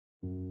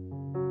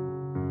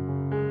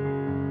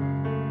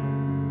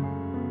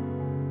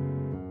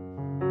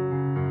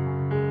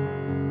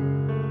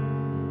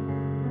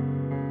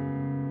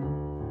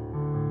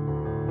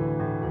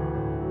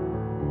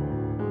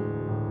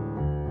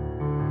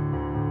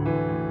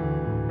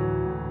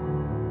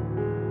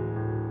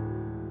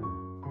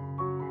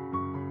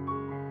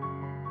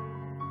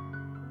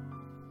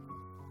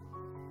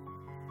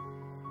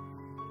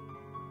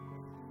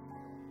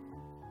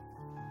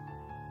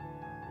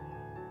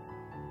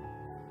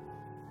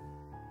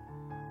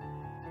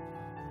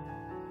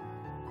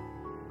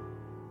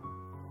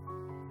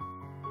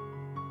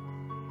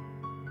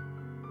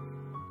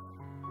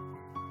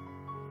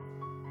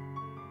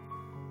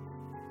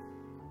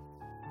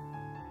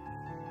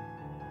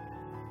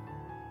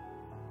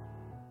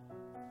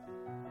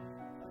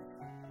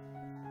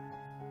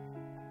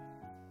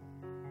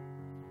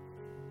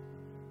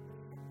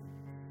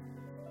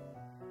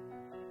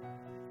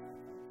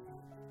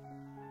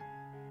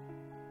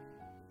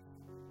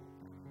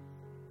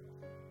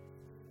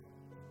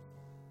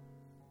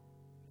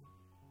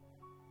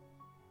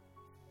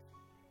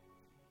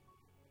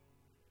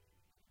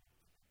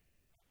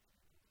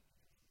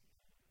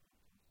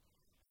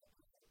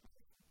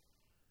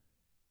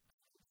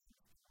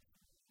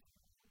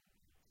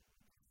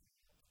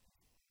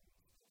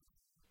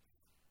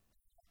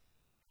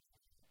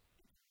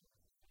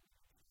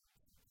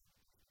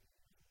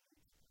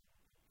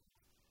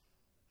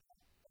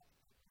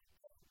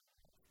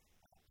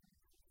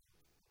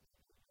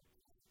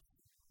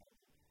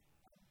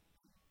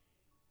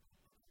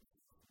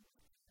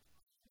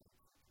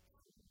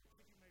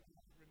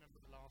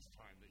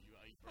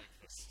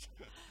breakfast?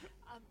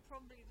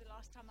 Probably the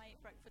last time I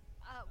ate breakfast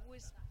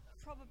was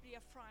probably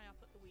a fry-up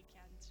at the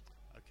weekend.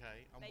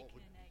 Okay. And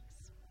Bacon and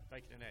eggs.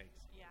 Bacon and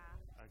eggs? Yeah.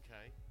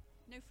 Okay.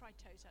 No fried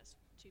toast, that's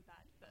too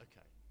bad. But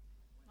Okay.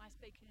 nice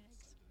bacon and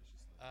eggs.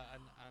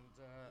 And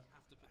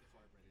have to put the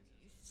fire bread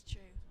in. It's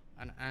true.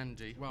 And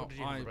Andy, Well, what did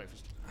you have for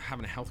breakfast? I'm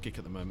having a health kick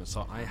at the moment,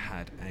 so I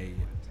had a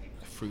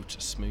fruit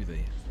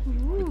smoothie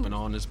with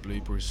bananas,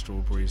 blueberries,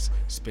 strawberries,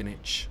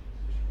 spinach.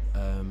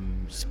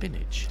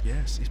 Spinach?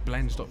 Yes, it's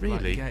blends.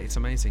 Really? Yeah, it's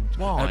amazing.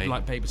 Why?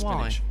 Like baby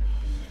spinach.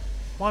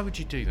 Why would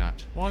you do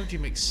that? Why would you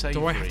mix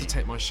savoury? Do I have to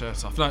take my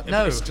shirt off?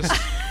 No. It's just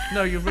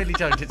No, you really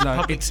don't. It's a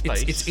public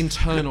space. It's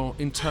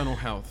internal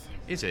health.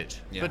 Is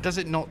it? Yeah. But does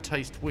it not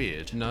taste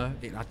weird? No,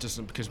 that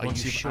doesn't, because Are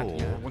once you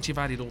once you've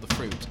added all the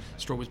fruit,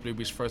 strawberries,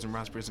 blueberries, frozen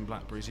raspberries and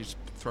blackberries, you just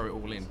throw it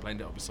all in,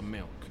 blend it up with some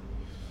milk.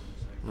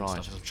 Right.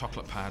 Stuff, some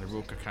chocolate powder,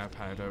 raw cacao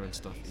powder and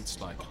stuff. It's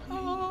like,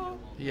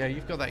 Yeah,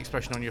 you've got that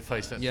expression on your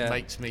face that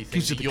makes me think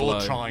Gives you that the you're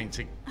glow. trying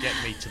to get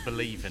me to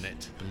believe in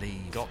it.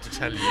 Believe. Got to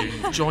tell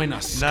you. Join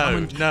us.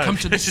 No. Come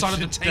to this side of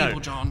the No. table,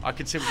 John. I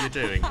can see what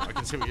you're doing. I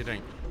can see what you're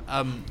doing.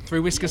 3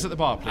 whiskers at the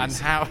bar,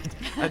 please.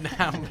 And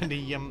how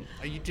many?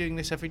 Are you doing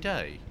this every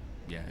day?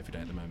 Yeah, every day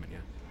at the moment, yeah.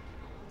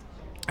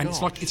 And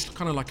it's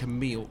kind of like a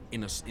meal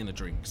in a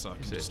drink. So I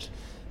can Is it?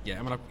 Yeah,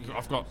 I mean,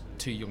 I've got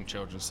 2 young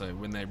children, so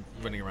when they're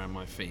running around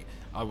my feet,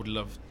 I would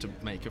love to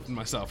make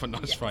myself a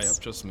nice fry up,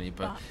 trust me,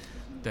 but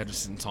they're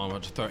just in time. I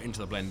just throw it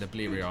into the blender,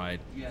 bleary-eyed,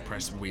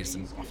 press whiz,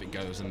 and off it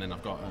goes, and then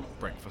I've got a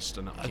breakfast,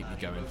 and that'll keep me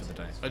going for the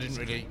day. I didn't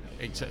really.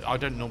 I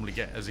don't normally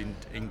get as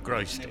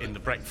engrossed in the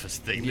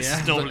breakfast theme. Yeah,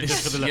 This is normally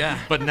just for the. yeah.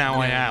 But now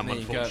I Yeah, am, there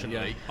you go,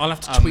 unfortunately. yeah. I'll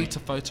have to tweet a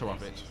photo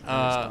of it.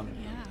 Yeah.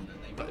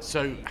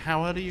 So,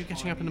 how early are you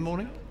getting up in the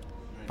morning?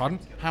 Pardon?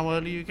 How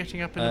early are you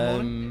getting up in the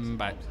morning?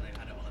 About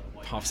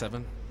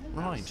 7:30.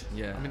 Right.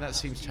 Yeah. I mean, that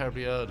seems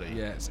terribly early.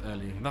 Yeah, it's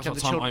early. That's Can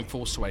what the time I'm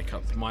forced to wake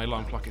up. My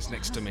alarm clock is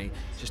next to me.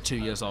 She's 2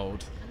 years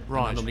old. Right.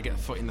 And I normally get a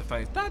foot in the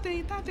face.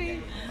 Daddy,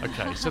 daddy.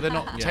 Okay, so they're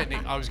not Yeah.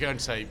 technically. I was going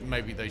to say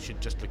maybe they should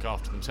just look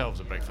after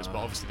themselves at breakfast, but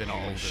obviously they're not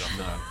old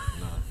enough.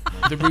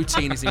 No. The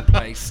routine is in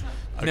place.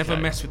 Never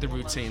Okay. mess with the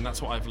routine.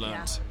 That's what I've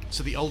learned.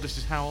 So the oldest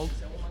is how old?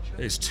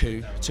 It's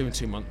 2 and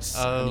 2 months.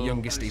 And the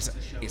youngest is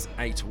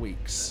 8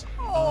 weeks.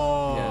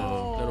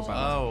 Yeah, little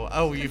bastard.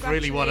 Oh, you've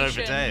really won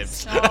over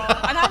Debs. Oh,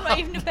 and I'm not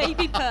even a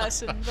baby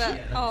person,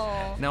 but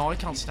No, I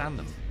can't stand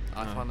them.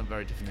 I find them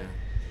very difficult.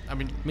 I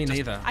mean, Me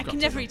neither. I can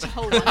never eat a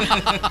whole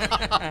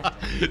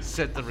one.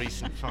 said the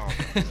recent father.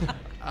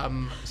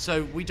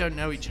 So we don't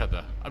know each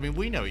other. I mean,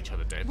 we know each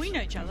other, Debs. We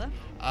know each other.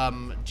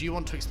 Do you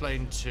want to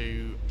explain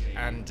to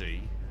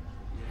Andy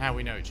how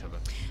we know each other?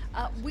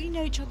 We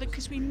know each other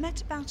because we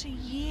met about a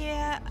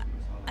year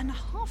and a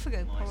half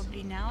ago,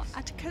 probably now,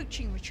 at a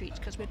coaching retreat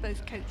because we're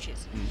both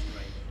coaches.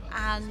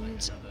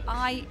 And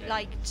I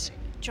liked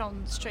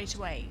Jon straight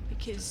away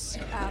because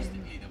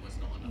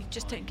you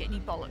just don't get any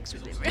bollocks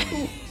with him,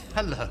 really.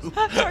 Hello.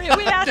 Sorry, are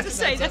we allowed to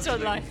say that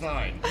online?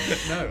 Fine.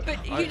 No. But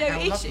how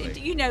lovely.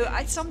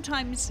 I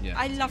sometimes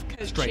I love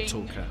coaching. Straight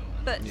talker.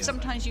 But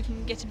sometimes you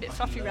can get a bit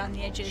fluffy around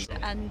the edges,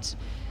 and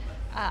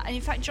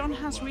in fact, Jon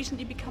has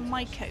recently become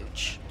my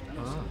coach.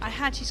 I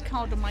had his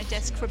card on my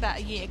desk for about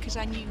a year because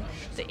I knew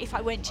that if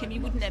I went to him, he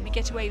wouldn't let me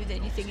get away with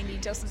anything, and he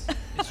doesn't.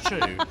 It's true.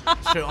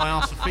 It's true. I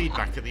asked for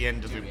feedback at the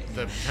end of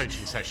the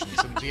coaching sessions,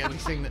 and the only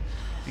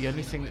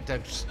thing that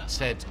Debs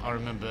said, I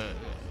remember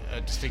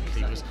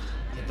distinctly, was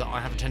that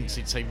I have a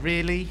tendency to say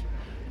 "really,"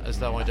 as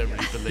though I don't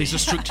really believe. He's a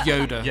strict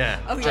Yoda. Yeah.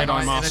 Oh, yeah. Jedi And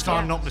if Master.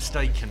 I'm not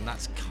mistaken,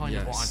 that's kind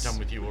of what I've Yes. done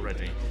with you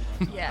already.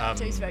 Yeah,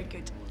 so he's very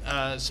good.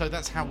 So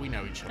that's how we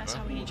know each other. That's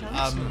how we know each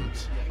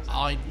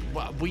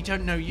other. We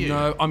don't know you.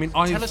 No, I mean,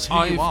 Tell us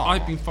who you are.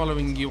 I've been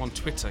following you on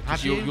Twitter Have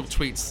because you? your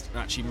tweets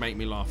actually make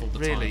me laugh all the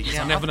time. Really? 'Cause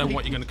Yeah, I never other know what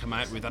people- you're going to come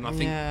out with, and I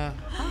think, Yeah.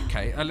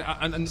 okay.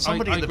 And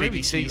Somebody I at the agree with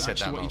BBC you, said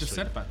actually, that what you last just week.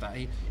 said about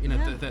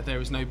that. That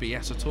there is no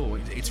BS at all.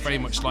 It's very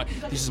much like,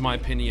 this is my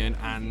opinion,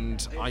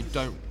 and I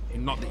don't.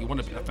 Not that you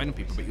want to offend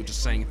people, but you're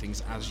just saying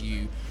things as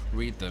you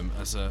read them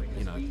as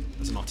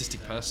as an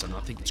artistic person. I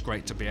think it's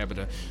great to be able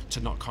to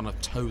not kind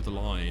of toe the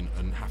line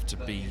and have to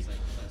be,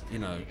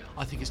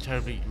 I think it's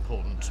terribly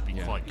important to be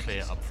quite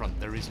clear up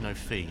front. There is no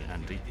fee,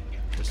 Andy.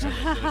 Just so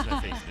that there is no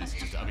fee. It's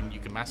just, I mean, you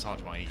can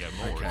massage my ego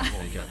more. Okay, and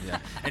more. there you go, yeah.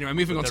 Anyway,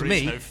 moving on to There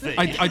is me. no fee.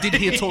 I did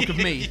hear talk of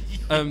me.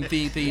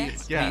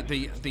 Yeah.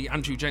 The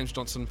Andrew James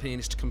Johnson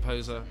pianist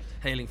composer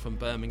hailing from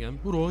Birmingham.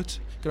 All right,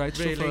 great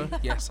Really? stuff.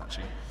 Yes,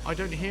 actually. I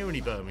don't hear any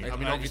Birmingham. I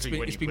mean, obviously,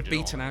 it's been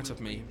beaten out of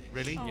me.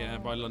 Really? Yeah,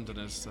 by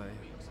Londoners. So.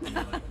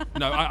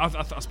 No, I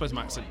suppose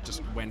my accent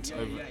just went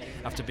over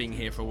after being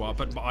here for a while.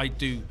 But I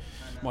do.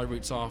 My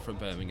roots are from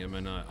Birmingham,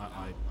 and I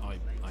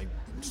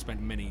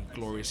spent many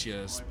glorious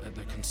years at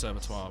the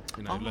conservatoire,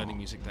 learning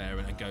music there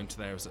and going to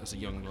there as a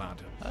young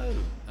lad. Oh.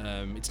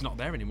 It's not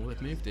there anymore.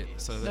 They've moved it.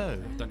 So No,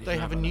 don't even they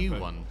have a know new about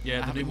that, one. but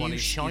Yeah, Have the a new one new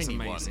is shiny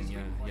one. amazing.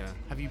 Yeah.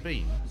 Have you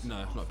been? No,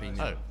 I've not been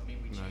Oh. yet.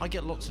 No. I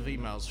get lots of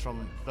emails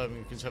from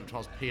Birmingham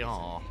Conservatoire's PR.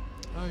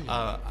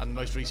 yeah. And the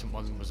most recent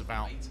one was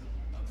about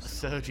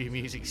third-year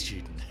music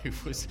student who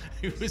was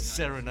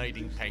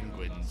serenading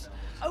penguins.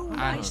 Oh,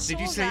 And I did saw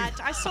you see that.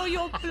 I saw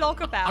your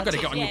blog about I've got to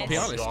it. get on your yes.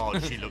 pianist.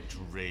 God, she looked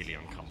really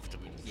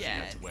uncomfortable. She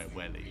had Yes. to wear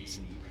wellies,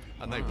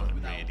 and they weren't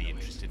really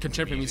interested.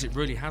 Contemporary in music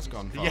really has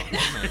gone far,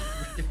 hasn't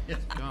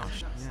it?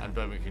 Gosh. Yeah. And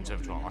Birmingham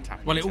Conservatoire are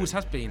tapping Well, it into- always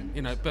has been.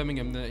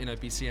 Birmingham,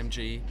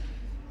 BCMG.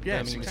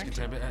 Yes, Birmingham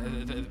exactly.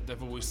 Contemporary.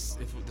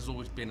 There's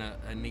always been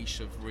a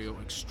niche of real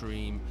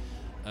extreme,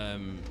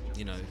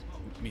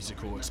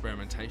 musical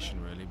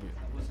experimentation. Really,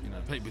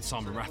 but, with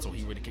Simon Rattle,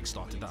 he really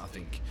kick-started that. I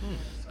think.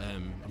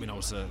 I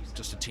was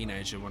just a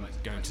teenager when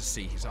going to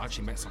see. I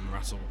actually met Simon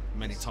Rattle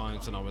many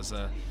times, and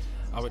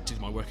I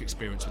did my work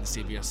experience with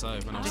the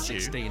CBSO when I was Did you?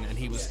 16, and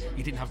he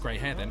didn't have grey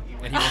hair then,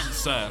 and he wasn't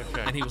Sir,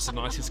 Okay. and he was the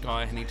nicest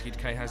guy, and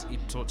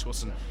he'd talk to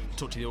us and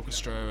talk to the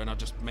orchestra, and I'd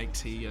just make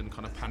tea and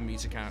kind of pan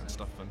music out and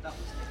stuff. And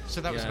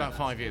So that was Yeah. about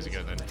 5 years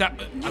ago then.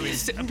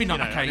 it'd be nice.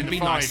 Okay, in it'd the be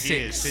 5 nice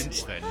years 6.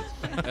 since then.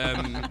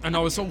 And I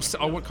was also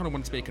I kind of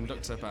wanted to be a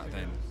conductor back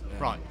then.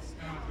 Right.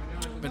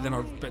 But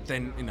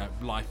then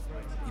life,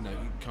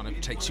 kind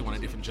of takes you on a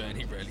different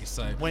journey really.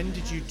 So When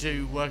did you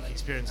do work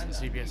experience at the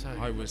CBSO?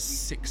 I was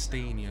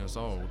 16 years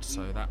old,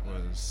 so that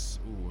was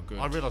a good.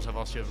 I realise I've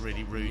asked you a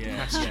really rude Yeah,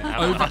 question. yeah.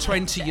 Over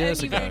 20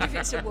 years Only ago. really if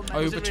it's a woman.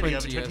 Was Over it really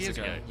 20 years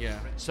ago. Yeah.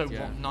 So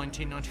yeah. what,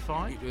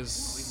 1995?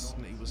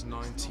 It was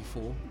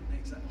 94.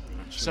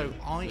 So actually.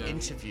 I Yeah.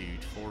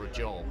 interviewed for a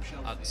job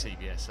at the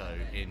CBSO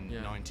in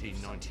Yeah.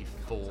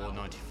 1994,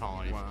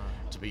 95 Wow.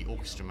 to be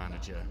orchestra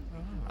manager,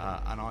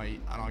 and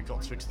I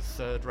got through to the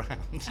third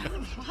round.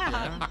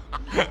 Wow.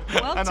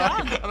 Well and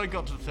done. I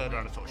got to the third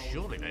round and thought,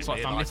 surely they It's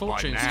like Family realise by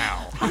Fortunes.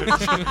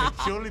 now.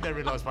 Surely they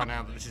realise by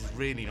now that this is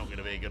really not going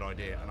to be a good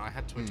idea. And I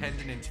had to attend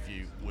an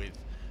interview with.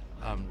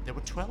 There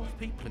were 12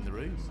 people in the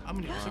room. I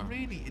mean, it was a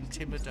really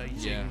intimidating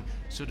Yeah.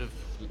 sort of,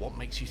 what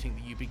makes you think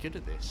that you'd be good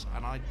at this?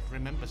 And I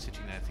remember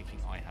sitting there thinking,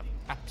 I have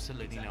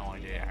absolutely no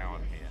idea how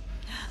I'm here.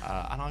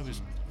 And I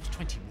was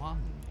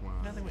 21.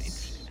 Wow. Now they were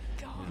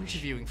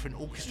interviewing for an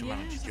orchestra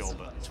manager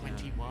job at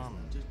 21.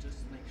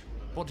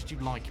 What did you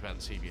like about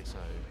the CBSO?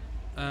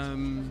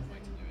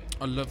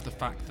 I love the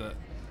fact that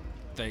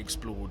they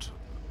explored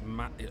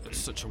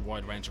such a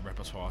wide range of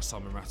repertoire.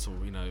 Simon Rattle,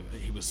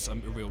 he was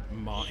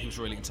he was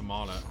really into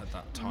Mahler at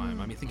that time.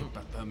 I mean, think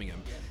about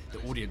Birmingham. The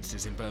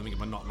audiences in Birmingham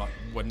were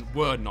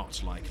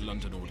not like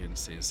London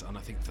audiences, and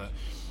I think that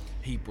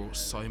he brought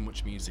so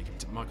much music.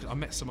 I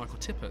met Sir Michael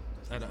Tippett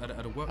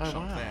at a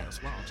workshop wow. there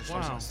as well. I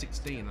was like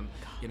 16,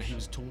 and he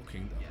was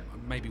talking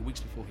maybe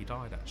weeks before he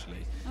died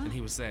actually, and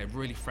he was there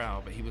really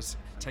proud, but he was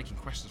taking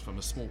questions from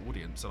a small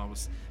audience, and I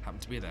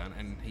happened to be there,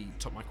 and he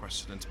took my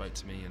question and spoke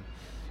to me and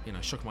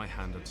shook my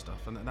hand and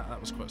stuff, and that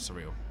was quite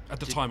surreal. At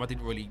the time, I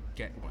didn't really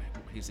get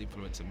his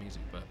influence in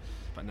music,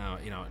 but now,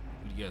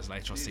 years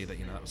later, I see that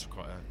that was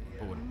quite an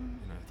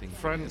important thing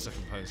as a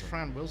composer.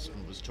 Fran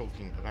Wilson was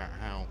talking about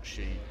how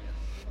she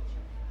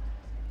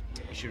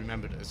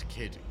remembered as a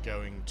kid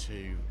going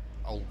to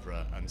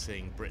Aldborough and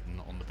seeing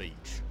Britain on the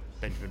beach.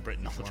 Benjamin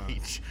Britten on the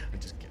beach,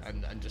 and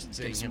just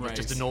seeing him as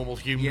just a normal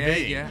human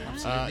being. Yeah,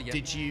 absolutely.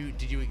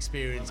 Did you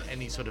experience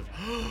any sort of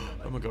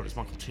oh my god, it's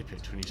Michael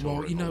Tippett when you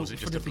saw it? Or was it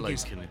just a bloke?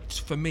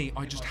 For me,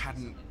 I just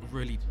hadn't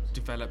really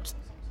developed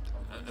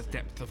a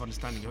depth of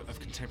understanding of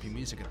contemporary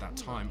music at that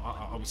time.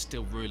 I was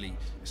still really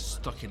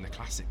stuck in the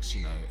classics,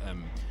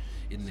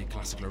 in the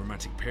classical and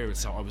romantic period,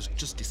 so I was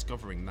just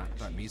discovering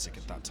that music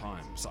at that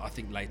time. So I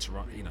think later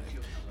on,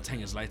 10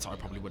 years later, I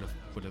probably would have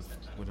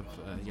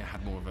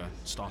had more of a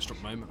starstruck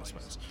moment, I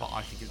suppose. But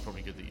I think it's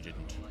probably good that you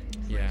didn't.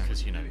 Yeah.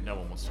 Because no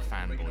one wants to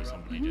fanboy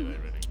somebody, do they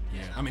really?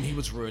 Yeah. I mean, he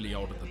was really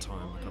old at the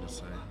time, I've got to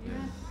say. Yeah.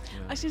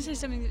 I was going to say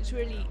something that's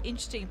really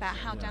interesting about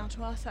how down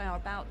to earth they are.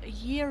 About a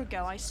year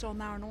ago, I saw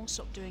Marin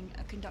Alsop doing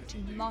a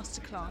conducting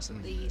masterclass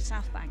at the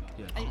South Bank,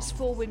 and it's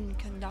 4 women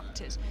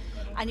conductors,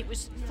 and it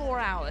was 4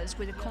 hours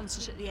with a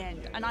concert at the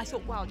end. And I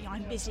thought, well,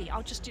 I'm busy.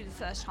 I'll just do the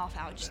first half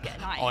hour, just get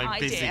an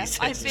idea.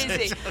 I'm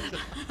busy.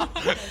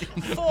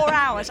 4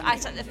 hours. I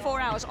sat there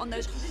 4 hours on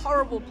those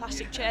horrible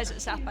plastic chairs at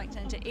the South Bank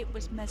Centre. It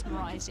was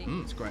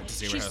mesmerising. It's great to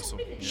see rehearsal.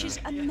 She's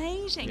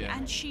amazing, Yeah.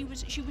 and she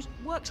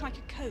works like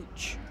a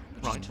coach,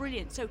 which is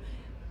brilliant. So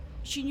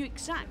she knew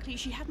exactly.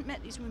 She hadn't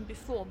met these women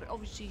before, but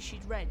obviously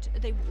she'd read.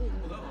 They were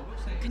all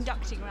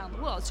conducting around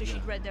the world, so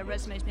she'd read their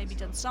resumes, maybe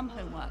done some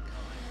homework.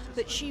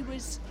 But she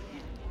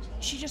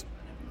just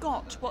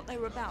got what they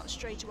were about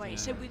straight away.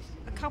 So with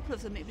a couple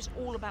of them, it was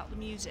all about the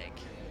music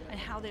and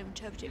how they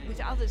interpret it. With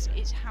others,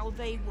 it's how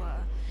they were.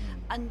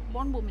 And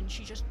one woman,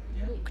 she just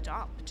walked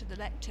up to the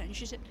lectern and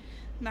she said,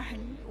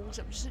 Marin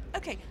Alsop, she said,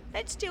 okay,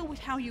 let's deal with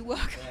how you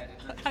work,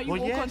 how you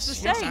walk onto the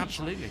stage. Yes,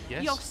 absolutely,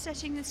 yes. You're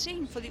setting the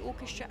scene for the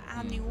orchestra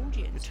and the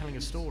audience. You're telling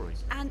a story.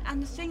 And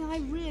the thing I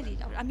really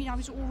loved, I mean, I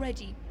was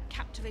already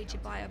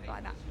captivated by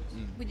that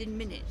within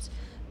minutes,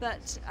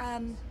 but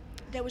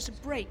there was a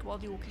break while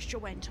the orchestra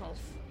went off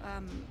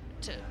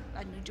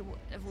I don't know what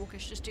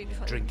orchestras do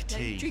before Drink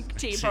tea. Drink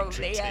tea,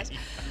 probably, yes.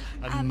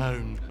 And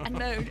moan. And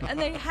moan. And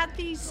they had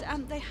these,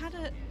 they had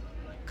a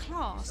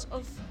class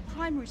of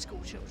primary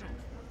school children.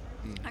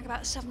 like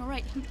about 7 or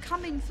 8, who'd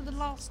come in for the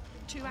last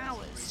 2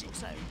 hours or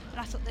so, and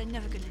I thought they're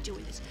never going to deal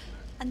with this,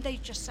 and they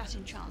just sat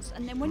in trance.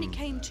 And then when it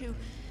came to,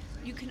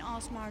 you can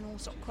ask Marin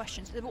Alsop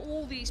questions, there were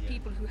all these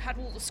people who had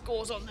all the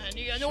scores on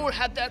there, and all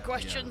had their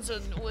questions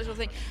and all this sort of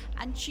thing,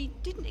 and she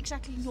didn't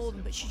exactly ignore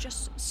them, but she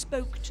just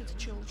spoke to the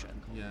children.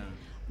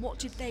 What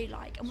did they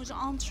like, and was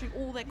answering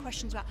all their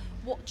questions about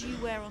what do you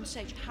wear on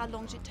stage, how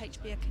long does it take to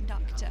be a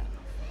conductor,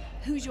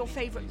 who's your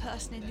favourite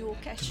person in the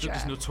orchestra.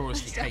 Conductors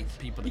notoriously hate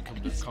people that come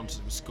to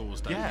concerts with scores,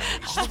 don't they?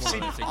 It's I've just seen-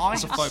 one of the things. I-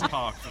 It's a faux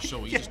pas for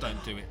sure. You just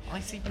don't do it. I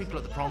see people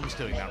at the proms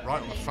doing that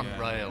right on the front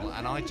rail,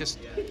 and I just,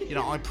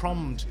 I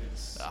prommed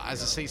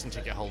as a season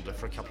ticket holder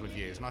for a couple of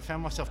years, and I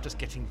found myself just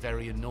getting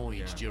very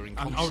annoyed during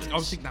And concerts. I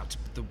would think that's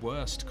the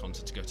worst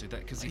concert to go to,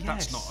 because if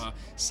that's Yes. not a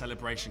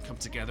celebration, come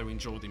together,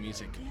 enjoy the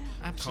music.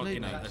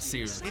 Absolutely. A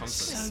series of It's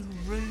concerts. so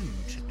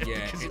rude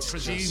Yeah, because it it's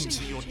presumes just-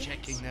 that you're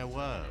checking their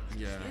work.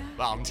 Yeah.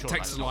 Well, I'm sure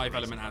Takes that's the not live the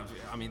reason. element out of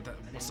it. I mean,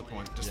 what's the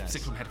point? Just Yes.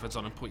 stick some headphones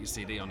on and put your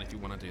CD on if you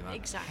want to do that.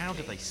 Exactly. How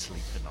do they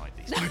sleep at night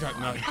these I days? don't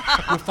know.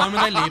 We'll find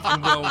where they live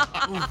and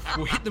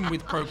we'll hit them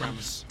with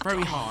programs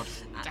very hard.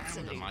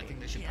 Damn them! I think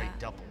they should Yeah. pay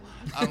double.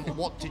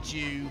 What did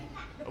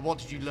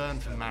you learn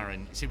from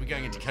Marin? See, we're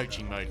going into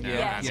coaching mode now.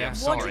 Yeah. Andy, Yeah. I'm What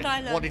sorry. did I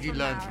learn What did you from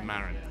learn Marin? from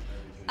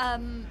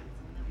Marin?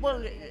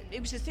 Well,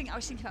 it was the thing I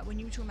was thinking about when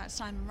you were talking about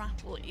Simon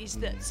Rattle, is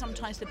that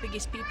sometimes the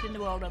biggest people in the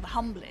world are the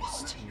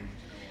humblest.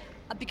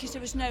 Because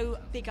there was no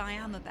big I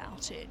am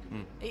about it.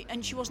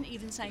 And she wasn't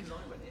even saying,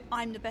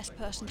 I'm the best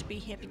person to be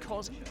here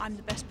because I'm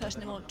the best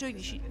person in the world doing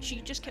this.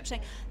 She just kept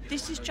saying,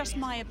 this is just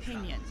my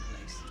opinion.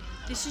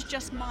 This is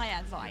just my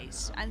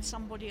advice, and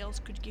somebody else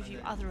could give you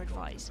other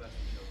advice.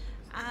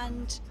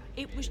 And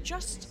it was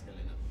just,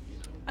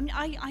 I mean,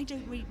 I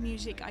don't read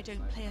music, I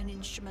don't play an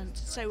instrument,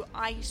 so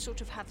I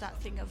sort of have that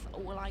thing of,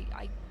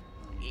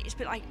 it's a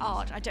bit like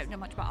art. I don't know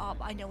much about art,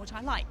 but I know what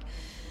I like.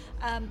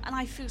 And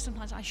I feel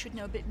sometimes I should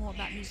know a bit more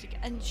about music.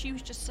 And she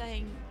was just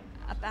saying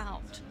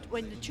about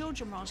when the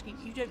children were asking,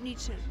 you don't need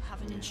to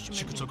have an instrument.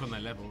 She could talk on their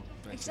level,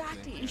 basically.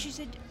 Exactly. And she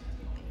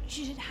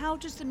said, how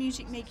does the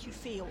music make you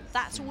feel?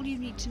 That's all you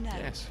need to know.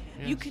 Yes,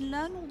 You yes. can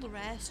learn all the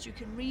rest, you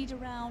can read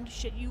around.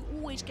 She said, you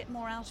always get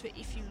more out of it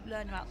if you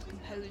learn about the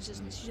composers.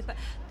 And she said, but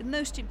the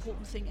most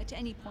important thing at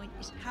any point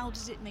is how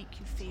does it make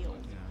you feel?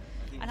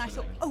 And I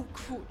thought, oh,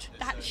 good,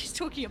 she's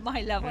talking at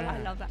my level. I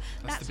love that.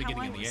 That's the beginning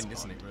how and I the end,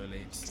 respond. isn't it,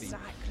 really? It's the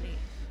Exactly.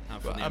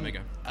 alpha and the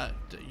omega.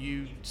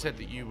 You said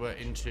that you were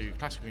into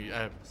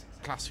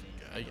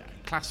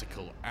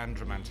classical and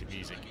romantic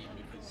music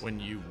when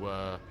you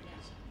were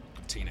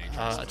Teenager.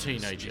 a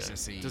teenager.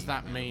 GCSE. Does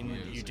that mean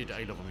you did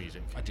A-level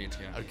music? I did,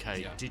 yeah.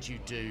 Okay. Yeah. Did you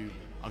do?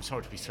 I'm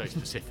sorry to be so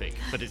specific,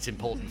 but it's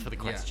important for the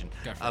question.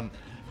 go for it.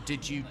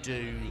 Did you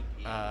do?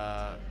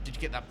 Did you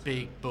get that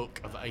big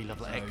book of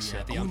A-level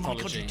excerpt? the oh my God,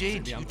 anthology. you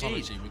did. The You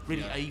anthology did. with-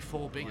 Really yeah.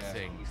 A4 big Yeah,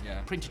 thing,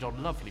 yeah. printed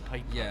on lovely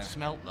paper. Yeah.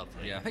 Smelt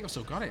lovely. Yeah, I think I've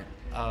still got it.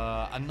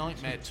 A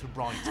nightmare to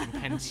write in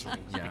pencil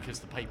Yeah. because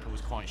the paper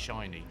was quite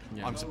shiny.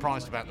 Yeah. I'm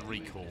surprised about the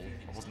recall.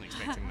 I wasn't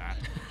expecting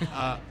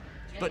that.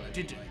 But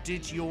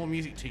did your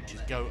music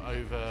teachers go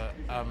over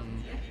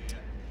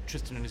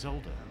Tristan and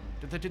Isolde?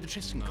 Did they do the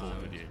Tristan chord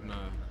with you? No.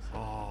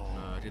 Oh.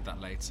 No, I did that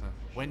later.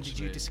 When did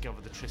you actually. discover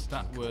the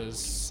Tristan That chord?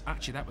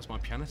 was my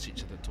piano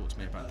teacher that taught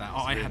me about that.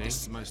 I had Really?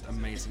 this most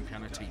amazing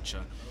piano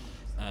teacher,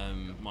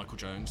 Michael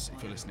Jones,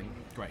 if you're listening,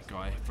 great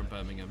guy from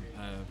Birmingham.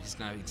 He's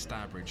now in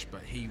Stourbridge,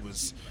 but he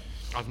was.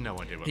 I've no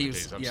idea what He it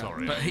was, is. I'm yeah,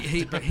 sorry.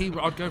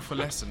 but I'd go for a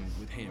lesson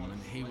with him, and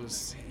he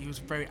was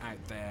very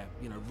out there,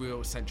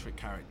 real eccentric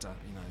character,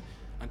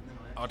 and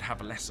I'd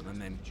have a lesson,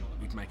 and then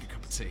we'd make a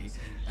cup of tea,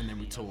 and then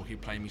we'd talk.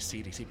 He'd play me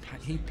CDs.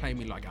 He'd play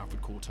me like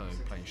Alfred Cortot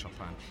playing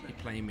Chopin. He'd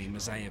play me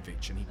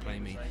Mazejevich, and he'd play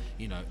me,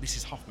 this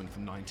is Hoffman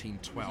from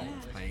 1912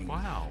 playing,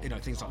 Wow.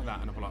 things like that.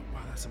 And I'd be like,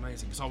 wow, that's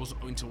amazing, because I was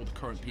into all the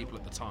current people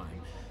at the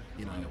time.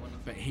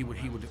 But he would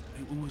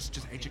always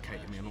just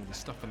educated me on all this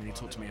stuff, and then he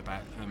talked to me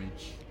about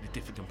the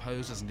different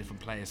composers and different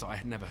players that I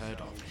had never heard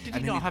of. Did And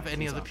he then not have any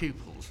things other like-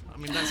 pupils? I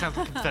mean, that sounds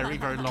like a very,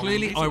 very long.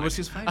 Clearly, music I was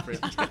lesson. his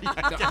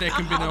favourite. There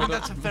can be no other.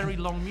 That's a very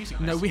long music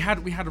No, lesson.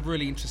 we had a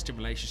really interesting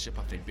relationship,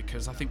 I think,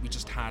 because I think we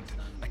just had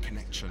a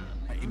connection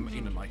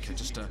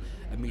just a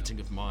meeting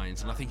of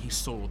minds, and I think he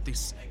saw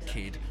this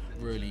kid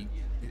really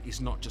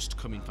is not just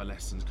coming for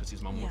lessons because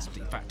his mum wants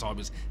something. In fact, I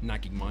was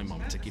nagging my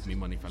mum to give me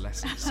money for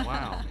lessons.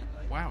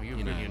 Wow, you're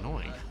really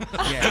annoying.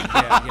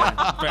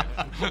 yeah.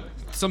 But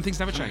some things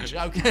never change.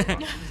 Okay.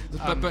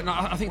 But no,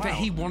 I think that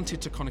he wanted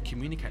to kind of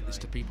communicate this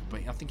to people,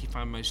 but I think he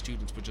found most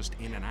students were just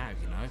in and out,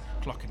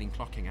 clocking in,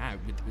 clocking out,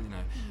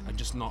 and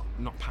just not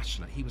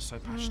passionate. He was so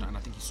passionate, and I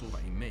think he saw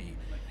that in me,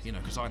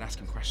 because I'd ask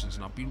him questions,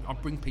 and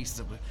I'd bring pieces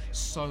that were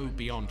so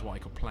beyond what I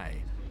could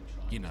play.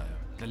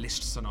 The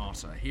Liszt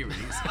Sonata, here it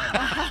is.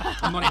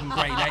 I'm not even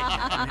grade 8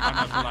 yet. And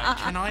I'd be like,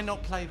 Can I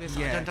not play this?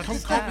 I don't can't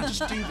understand. we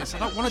just do this? I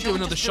don't want to Shall do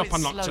we another just do it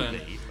Chopin nocturne.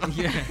 slowly?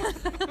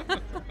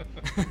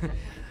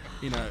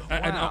 And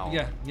Wow.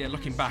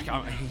 looking back,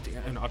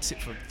 I'd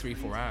sit for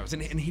 3-4 hours,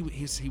 and he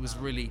was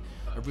really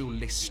a real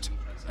Liszt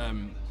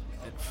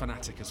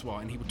fanatic as well,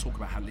 and he would talk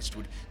about how Liszt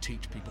would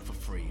teach people for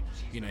free.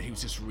 You know, he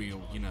was this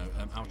real,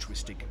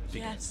 altruistic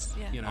figure. Yes,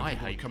 yeah. You know, I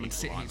people would hate come and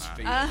sit people at his like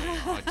feet.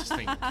 that. I just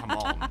think, come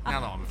on.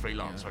 Now that I'm a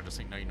freelancer, I just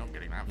think, no, you're not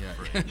getting that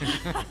for free.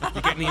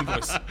 You're getting the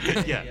invoice.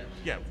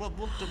 Yeah. Well,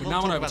 we'll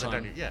now talk on about that, overtime.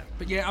 don't you? Yeah.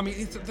 But yeah, I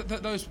mean,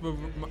 those were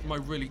my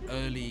really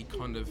early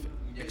kind of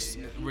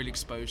really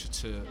exposure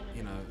to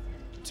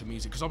to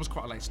music, because I was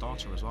quite a late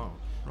starter as well.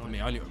 Right. I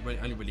mean, I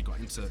only really got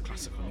into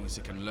classical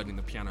music and learning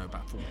the piano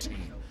about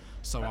 14.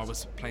 So I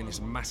was playing this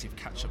massive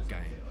catch-up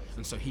game,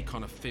 and so he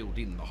kind of filled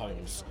in the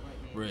holes,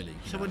 really.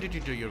 So when did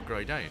you do your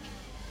grade 8?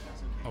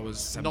 I was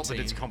 17, Not that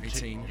it's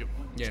competition. 18.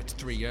 Yeah,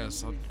 3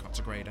 years. I got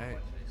to grade 8.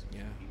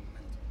 Yeah.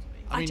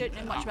 I don't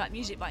know much about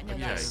music, but I know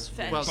that's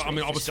fair. Well, But I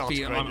mean, I was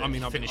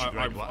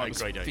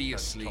grade 8,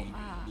 fiercely top.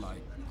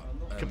 like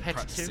Competitive,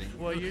 practicing.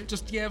 were you? It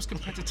was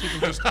competitive,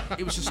 and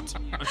it was just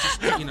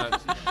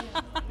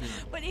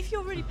But if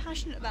you're really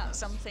passionate about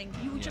something,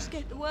 you will just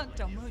get the work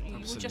done, won't you?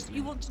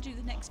 You want to do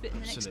the next bit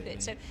and the next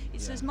bit. So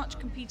it's as much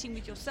competing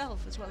with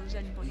yourself as well as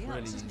anybody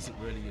else. It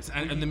really is.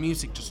 And the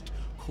music just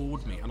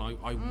called me, and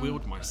I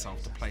willed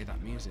myself to play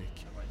that music.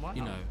 Wow.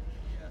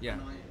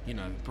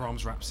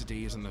 Brahms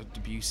Rhapsodies and the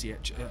Debussy,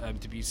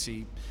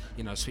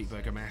 Sweet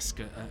Bergamasque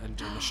and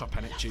the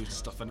Chopin etudes and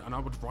stuff. And I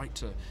would write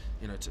to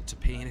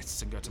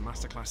pianists and go to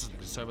masterclasses at the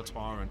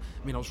conservatoire. And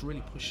I mean, I was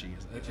really pushy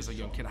as a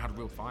young kid. I had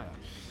real fire.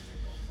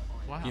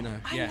 Wow. I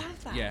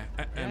love that.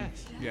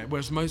 Yeah.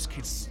 Whereas most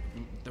kids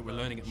that were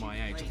learning at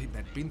my age, I think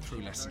they'd been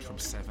through lessons from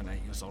 7,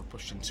 8 years old,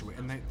 pushed into it,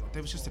 and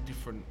there was just a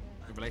different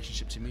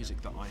relationship to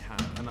music that I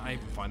had, and I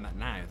even find that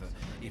now that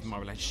even my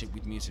relationship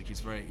with music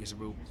is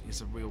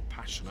a real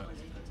passionate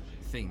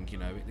thing. You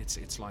know,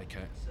 it's like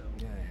a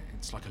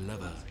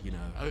lover. You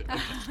know.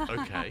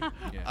 Okay.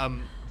 Yeah.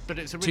 But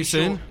it's a really Too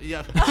soon? short.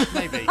 Yeah.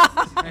 Maybe.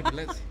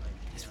 Let's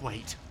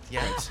wait.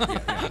 Yeah.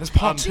 There's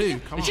part 2.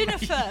 Come on. Dinner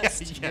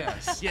first.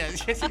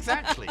 Yes,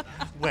 exactly.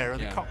 Where are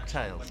the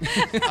cocktails?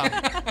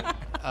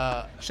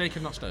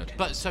 Shaken, not stirred.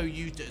 But so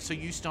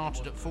you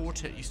started at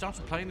 14. You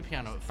started playing the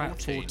piano at 14.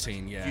 About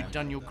 14, yeah. You'd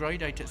done your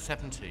grade 8 at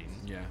 17.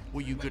 Yeah.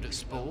 Were you good at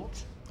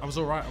sport? I was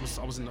all right. I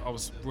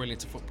was really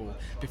into football.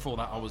 Before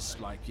that, I was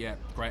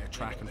great at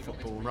track and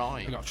football.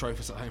 Right. I got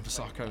trophies at home for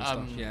soccer and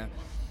stuff. Yeah.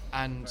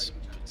 And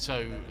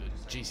so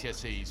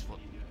GCSEs, what?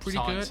 Pretty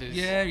Sciences? good.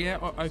 Yeah.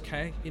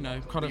 Okay.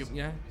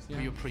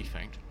 Were you a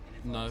prefect?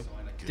 No.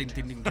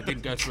 Didn't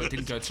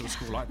go to a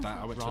school like that.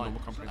 I went to a normal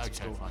comprehensive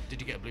school. Fine.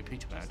 Did you get a Blue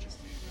Peter badge?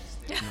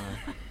 No.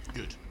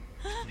 Good.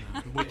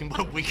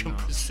 We can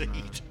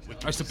proceed.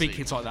 I used to beat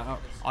kids like that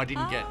up. I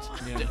didn't get.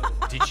 Yeah.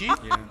 Did you?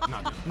 Yeah.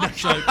 No.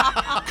 So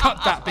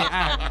cut that bit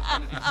out.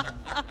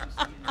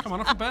 Come on,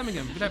 I'm from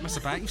Birmingham. We don't mess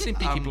about. You've seen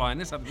Peaky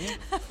Blinders, haven't you?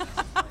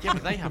 Yeah,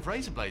 but they have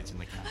razor blades in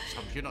the camps.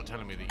 You're not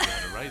telling me that you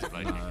had a razor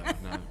blade.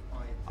 No.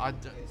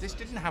 This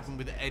didn't happen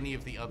with any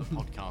of the other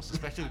podcasts,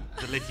 especially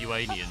the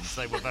Lithuanians.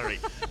 They were very.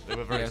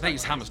 Yeah, they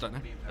use hammers, don't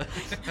they?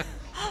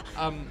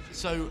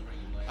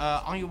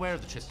 Are you aware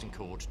of the Tristan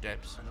chord,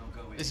 Debs?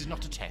 This is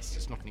not a test.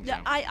 It's not an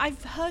exam.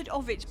 I've heard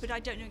of it, but I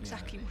don't know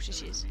exactly what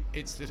it is.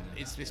 It's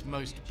this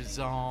most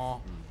bizarre,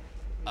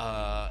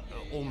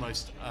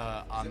 almost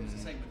I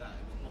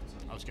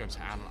was going to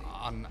say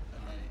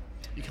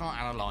you can't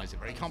analyse it,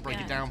 right? You can't break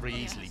it down very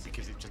easily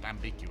because it's just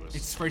ambiguous.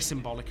 It's very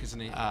symbolic,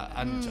 isn't it?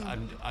 And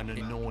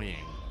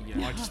annoying.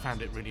 Yeah. I just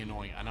found it really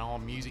annoying. And our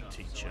music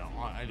teacher,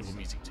 our A-level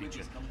music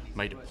teacher,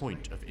 made a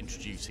point of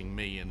introducing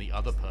me and the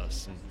other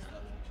person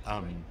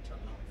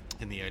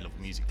in the A-level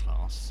music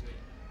class,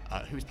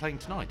 who is playing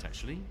tonight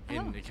actually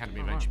in the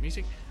Academy of Ancient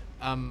Music.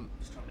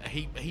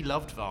 He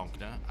loved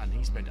Wagner, and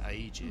he spent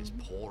ages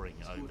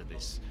poring over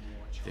this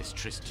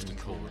Tristan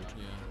chord,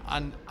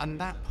 and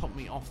that put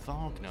me off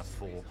Wagner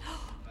for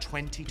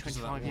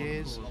 25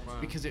 years,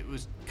 because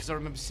I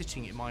remember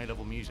sitting in my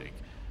A-level music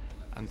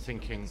and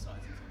thinking,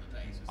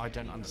 I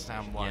don't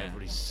understand why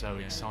everybody's so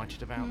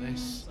excited about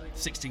this.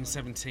 16,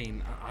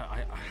 17,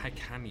 how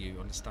can you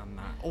understand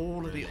that?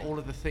 All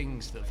of the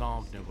things that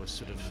Wagner was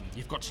sort of.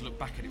 You've got to look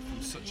back at it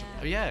from such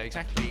a. Yeah,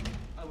 exactly.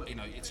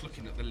 It's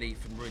looking at the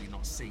leaf and really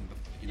not seeing the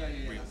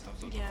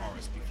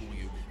forest before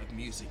you, of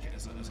music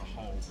as a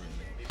whole,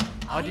 really.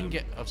 I didn't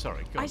get. Oh,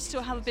 sorry. Go on. I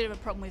still have a bit of a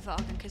problem with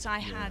Wagner because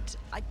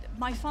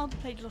my father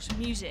played a lot of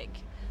music,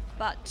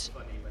 but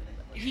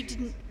he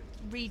didn't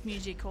read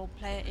music or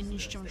play an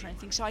instrument or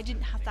anything, so I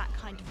didn't have that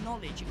kind of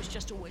knowledge. It was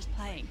just always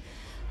playing.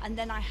 And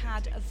then I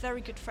had a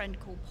very good friend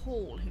called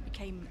Paul, who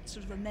became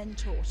sort of a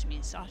mentor to me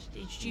and started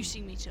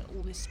introducing me to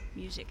all this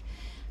music.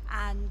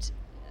 And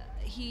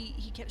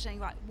he kept saying,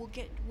 right, we'll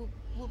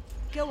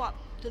go up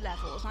the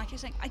levels. And I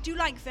kept saying, I do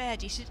like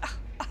Verdi. He said,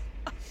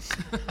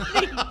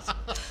 please.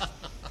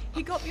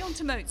 He got me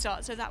onto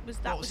Mozart, so that was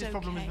okay. What was his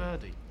problem with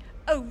Verdi?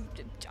 Oh,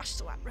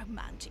 just all that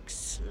romantic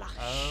slush.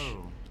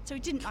 Oh. So he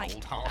didn't like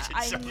Cold-hearted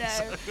that.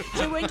 I know.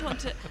 So he went on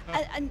to,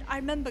 and I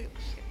remember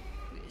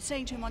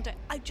saying to him one day,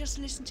 I just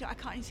listened to it, I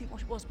can't even think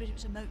what it was, but it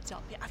was a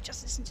Mozart bit. I've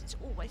just listened to it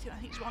all the way through. I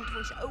think it's wonderful.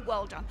 He said, oh,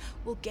 well done.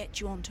 We'll get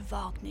you on to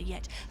Wagner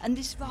yet. And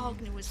this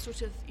Wagner was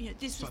sort of,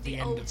 this was like the the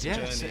end old... of the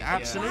Yes, journey.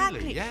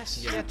 absolutely. Exactly.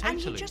 Yes, And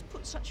totally. he just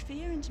put such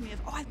fear into me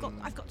of, I've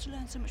got to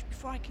learn so much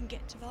before I can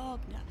get to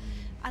Wagner.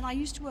 And I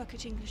used to work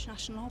at English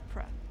National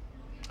Opera.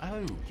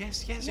 Oh,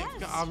 yes. Yes.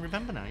 I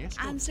remember now, yes.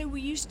 And so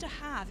we used to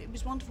have, it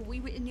was wonderful, we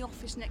were in the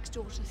office next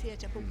door to the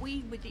theatre, but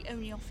we were the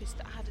only office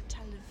that had a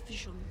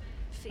television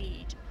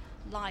feed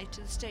live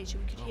to the stage so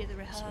we could hear the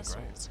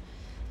rehearsals.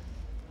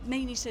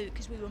 Mainly so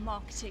because we were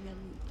marketing and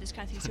this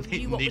kind of thing, so we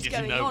knew what was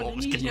going on and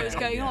needed to know what was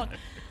going on.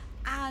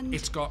 And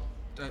It's got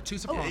 2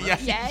 sopranos.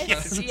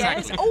 yes.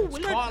 Exactly. Oh,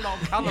 There's quite a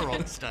lot of colour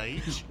on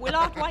stage.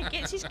 Willard White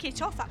gets his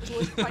kit off. That was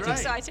always quite Great.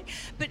 exciting.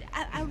 But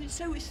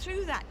so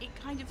through that, it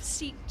kind of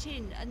seeped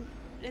in, and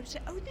they would say,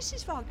 "Oh, this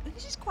is Wagner.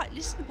 This is quite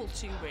listenable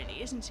to,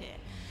 really, isn't it?"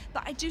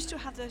 But I do still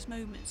have those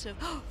moments of,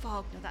 "Oh,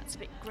 Wagner, that's a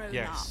bit grown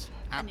Yes,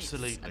 up."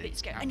 absolutely. And it's a bit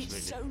scary, and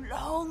it's so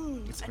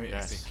long. It's and very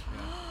it's- epic.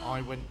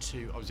 I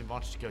was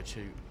invited to go to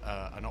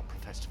an opera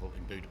festival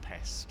in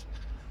Budapest,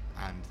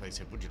 and they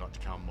said, would you like to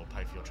come, we'll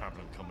pay for your travel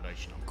and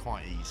accommodation. I'm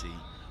quite easy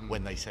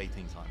when they say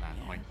things like that.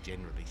 I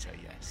generally say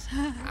yes.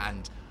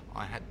 And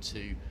I had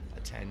to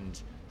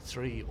attend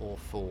 3 or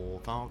 4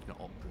 Wagner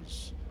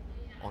operas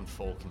on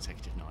 4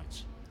 consecutive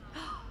nights.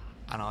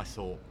 And I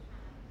thought,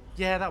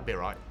 yeah, that'll be all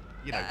right.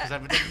 Because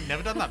I've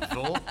never done that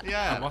before.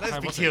 Yeah, And what let's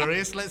time be was it?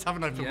 curious, let's have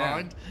an open Yeah.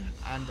 mind.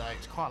 And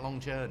it's quite a long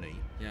journey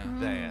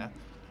there.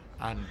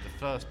 And the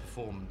first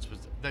performance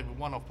they were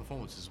one-off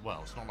performances as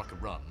well, it's not like a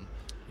run.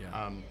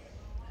 Yeah.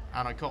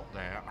 And I got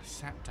there, I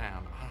sat down,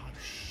 and I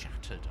was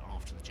shattered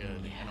after the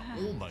journey, and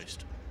I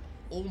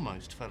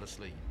almost fell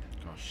asleep.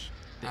 Gosh.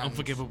 The And-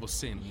 unforgivable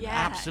sin. Yeah.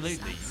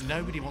 Absolutely.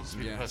 Nobody wants to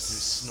be the person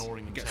who's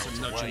snoring Gets a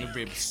themselves nudge in the awake,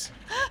 ribs.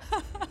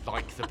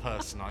 like the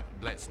person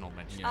let's not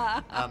mention.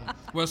 Yeah.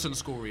 Worse than a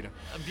school reader.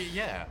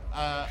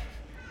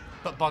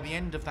 But by the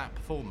end of that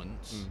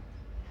performance,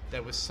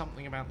 there was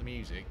something about the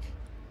music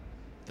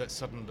that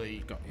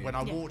suddenly, Got you. when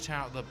I Yeah. walked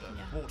out the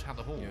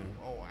hall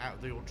Yeah. or out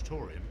of the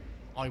auditorium,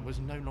 I was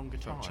no longer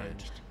Felt tired.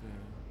 changed.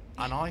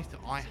 And I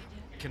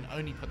can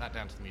only put that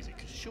down to the music,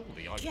 because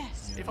surely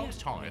Yes. if I was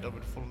tired, I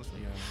would have fallen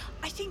asleep.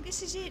 I think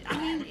this is it. I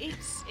mean,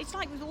 it's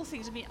like with all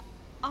things. I mean,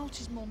 art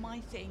is more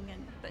my thing,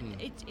 but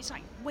it's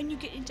like when you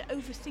get into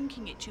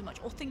overthinking it too much,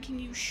 or thinking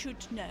you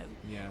should know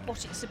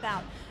what it's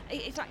about.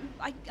 It's like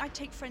I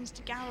take friends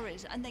to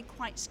galleries, and they're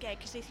quite scared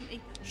because they think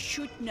they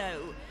should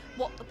know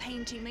what the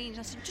painting means.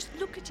 I said, just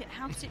look at it.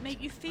 How does it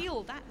make you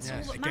feel? That's all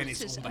that Again,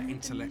 matters. it's all that And the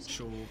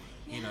intellectual,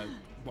 Yeah.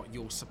 what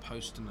you're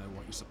supposed to know,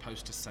 what you're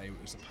supposed to say, what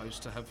you're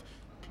supposed to have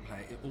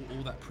play,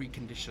 all that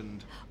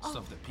preconditioned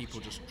stuff that people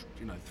just,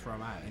 throw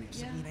out, and it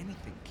doesn't mean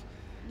anything.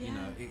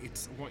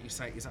 It's what you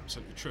say is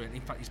absolutely true, and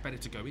in fact, it's better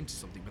to go into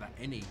something without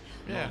any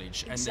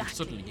knowledge, and then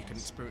suddenly you can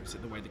experience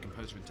it the way the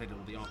composer intended,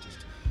 or the artist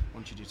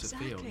wanted you to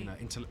feel.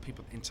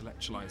 People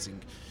intellectualizing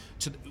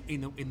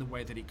in the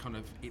way that it kind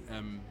of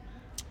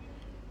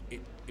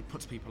it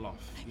puts people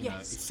off.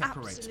 Yes, it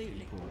separates absolutely.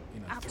 people.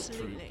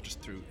 Absolutely.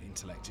 Through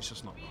intellect. It's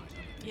just not right. I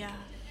don't think. Yeah.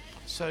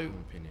 So, In my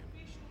opinion.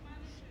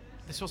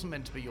 this wasn't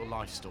meant to be your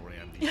life story,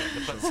 Andy,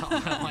 but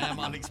I am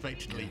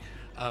unexpectedly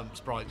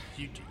surprised.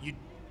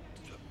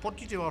 What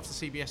did you do after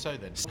the CBSO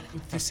then?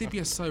 The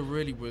CBSO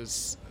really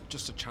was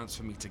just a chance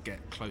for me to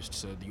get close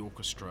to the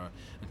orchestra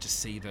and to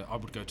see that I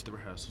would go to the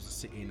rehearsals and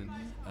sit in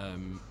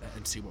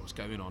and see what was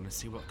going on and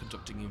see what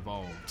conducting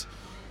involved,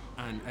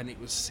 and it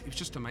was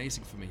just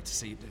amazing for me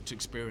to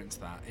experience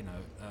that,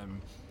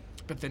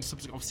 but then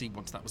subsequently, obviously,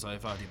 once that was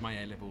over, I did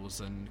my A-levels,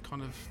 and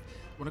kind of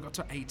when I got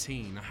to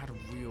 18, I had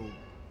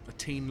a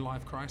teen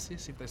life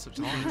crisis, if there's such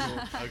a thing.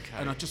 Okay.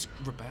 And I just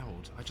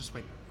rebelled.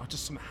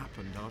 Something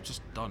happened, and I was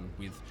just done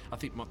with. I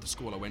think the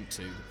school I went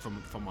to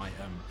for my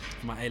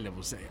A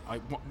levels.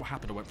 What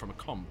happened? I went from a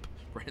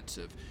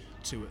comprehensive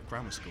to a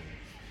grammar school,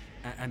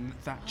 and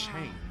that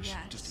changed.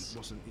 Just it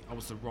wasn't. I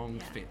was the wrong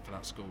fit for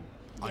that school.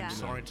 Yeah. I'm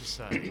sorry to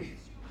say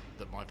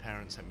that my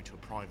parents sent me to a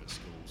private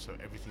school, so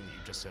everything that you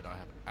just said, I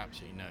have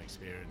absolutely no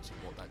experience of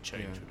what that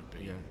change would have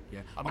been.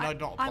 Yeah. I mean, I'm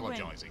not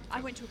apologising.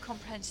 I went to a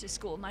comprehensive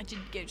school, and I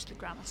didn't go to the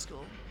grammar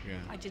school. Yeah.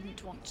 I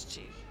didn't want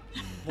to.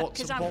 What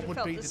 'Cause I what would would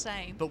felt be the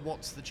same. But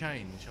what's the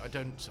change?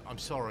 I'm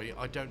sorry,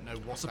 I don't know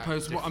what. I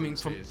suppose that what I mean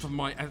difference is. from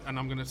my, and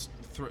I'm going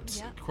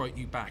to quote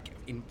you back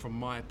from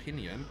my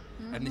opinion,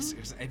 and this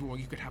is everyone.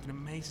 You could have an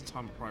amazing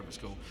time at private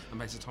school,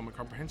 amazing time at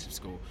comprehensive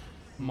school.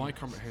 My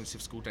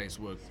comprehensive school days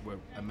were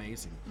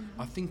amazing.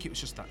 I think it was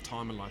just that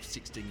time in life,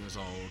 16 years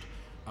old.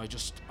 I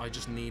just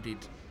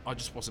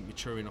wasn't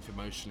mature enough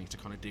emotionally to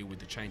kind of deal with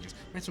the changes.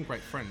 I made some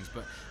great friends,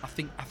 but I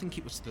think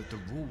it was the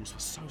rules were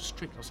so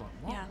strict. I was like,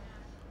 what? Yeah.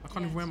 I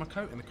can't even wear my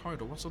coat in the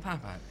corridor. What's all that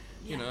about?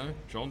 You know,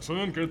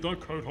 Johnson, get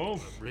that coat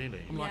off.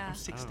 Really? I'm like, I'm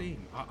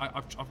 16.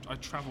 I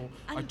travel.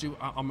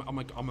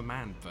 I'm a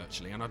man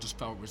virtually, and I just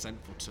felt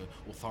resentful to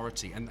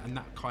authority, and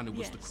that kind of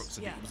was the crux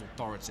of it. It was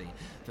authority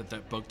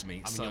that bugged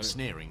me. I mean, you're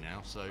sneering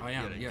now, so I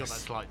am. you've got that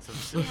slight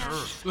sort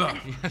of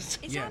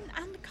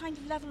And the kind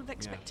of level of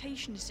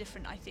expectation is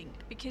different, I think,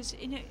 because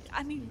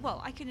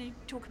I can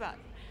talk about.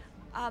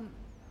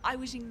 I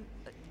was in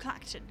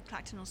Clacton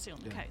on Sea on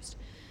the coast,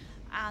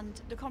 and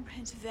the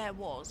comprehensive there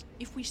was,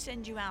 if we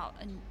send you out,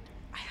 and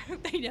I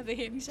hope they never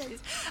hear me say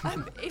this,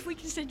 if we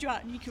can send you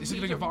out and you can read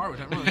you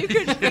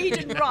can read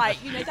and write,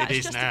 that's it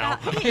is just now.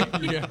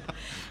 about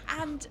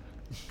it.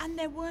 And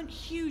there weren't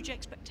huge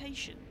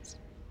expectations,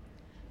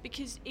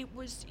 because it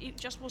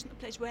just wasn't a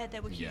place where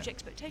there were huge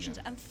expectations.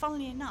 And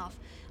funnily enough,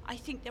 I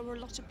think there were a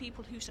lot of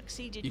people who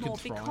succeeded more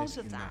because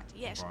of that.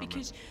 Yes,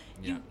 because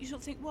you sort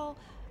of think, well,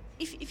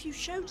 if you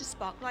showed a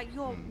spark, like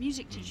your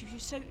music teacher, if you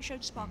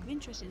showed a spark of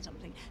interest in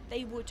something,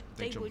 they would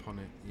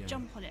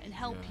jump on it and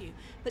help you.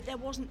 But there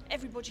wasn't,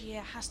 everybody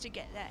here has to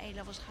get their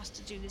A-levels, has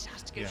to do this,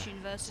 has to go to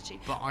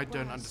university. But I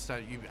don't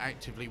understand, you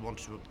actively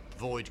wanted to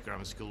avoid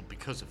grammar school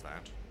because of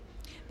that?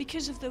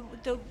 Because of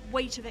the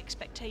weight of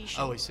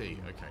expectation. Oh, I see.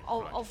 Okay.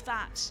 Of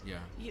that. Yeah.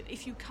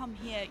 If you come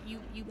here,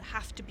 you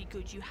have to be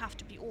good. You have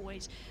to be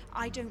always.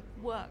 I don't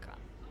work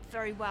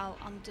very well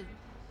under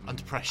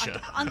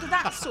pressure. Under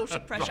that sort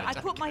of pressure. I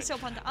put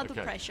myself under other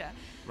pressure.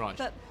 Right.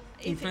 But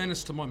in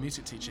fairness to my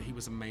music teacher, he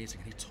was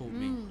amazing. He taught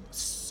me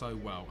so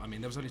well. I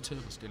mean, there was only two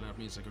of us doing our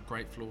music, a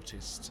great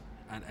flautist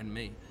and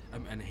me,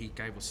 and he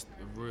gave us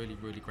a really,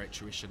 really great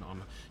tuition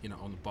on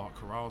the Bach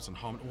chorales and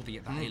harmony, all the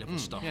A-level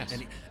stuff,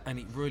 and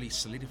it really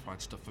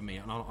solidified stuff for me.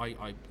 And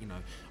I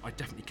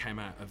definitely came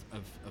out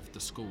of the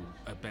school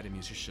a better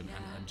musician,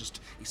 and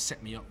just it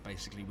set me up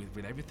basically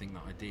with everything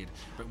that I did.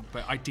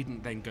 But I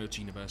didn't then go to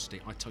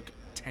university. I took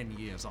 10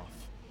 years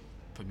off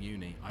from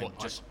uni.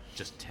 Just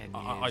 10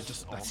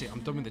 years? That's it. I'm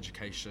done with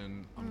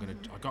education.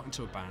 I got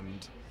into a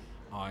band.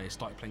 I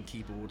started playing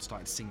keyboard,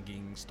 started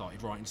singing,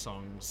 started writing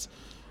songs.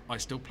 I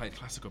still played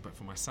classical, but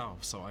for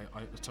myself. So I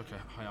took a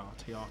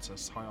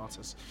hiatus.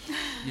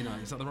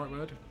 Is that the right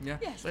word? Yeah.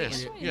 Yes.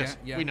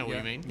 We know what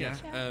you mean. Yeah.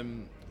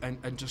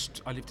 And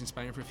just I lived in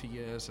Spain for a few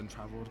years and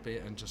travelled a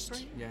bit and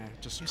just You're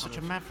such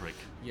a maverick.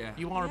 Yeah.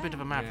 You are a bit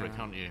of a maverick,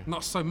 aren't you?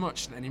 Not so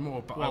much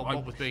anymore, but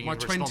what with being my a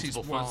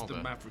responsible 20s was father.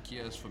 the maverick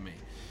years for me.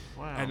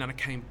 Wow. And then I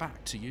came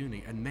back to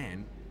uni, and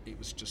then it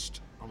was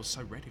just I was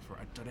so ready for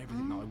it. I'd done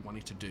everything that I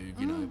wanted to do,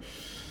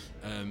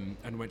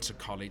 and went to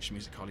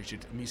music college,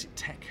 did a music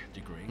tech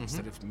degree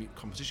instead of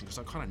composition, because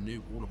I kind of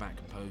knew all about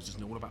composers,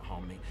 knew all about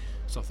harmony.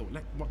 So I thought,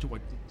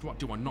 what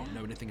do I not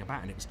know anything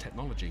about? And it was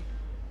technology.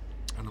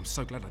 And I'm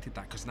so glad I did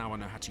that, because now I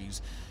know how to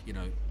use,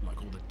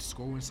 like all the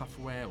scoring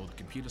software, all the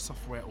computer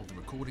software, all the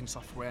recording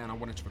software, and I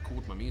wanted to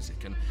record my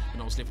music. And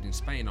when I was living in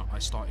Spain, I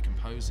started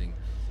composing,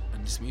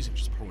 and this music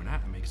was just pouring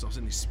out of me, because I was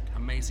in this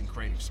amazing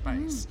creative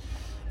space.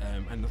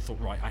 And I thought,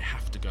 right, I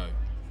have to go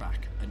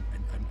back and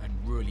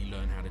really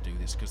learn how to do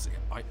this, because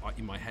I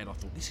in my head I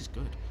thought, this is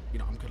good,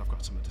 I'm good, I've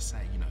got something to say,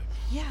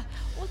 Yeah,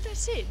 well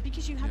that's it,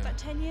 because you had that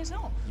 10 years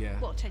off. Yeah.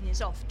 Well, 10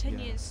 years off, 10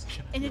 years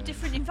in a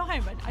different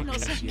environment. I'm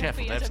not saying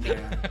careful, years.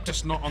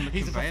 Just not on the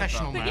He's a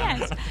professional But man.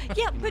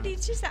 yes, but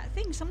it is that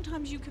thing.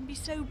 Sometimes you can be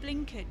so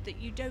blinkered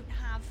that you don't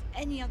have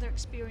any other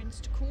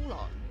experience to call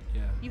on.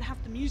 Yeah. You have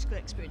the musical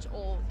experience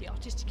or the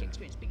artistic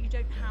experience, but you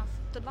don't have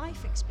the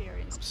life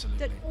experience.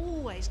 Absolutely. That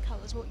always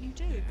colours what you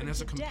do. And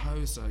as a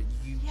composer,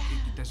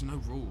 there's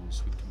no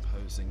rules with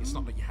composing. It's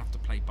not that you have to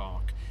play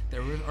Bach. There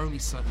are only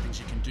certain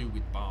things you can do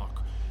with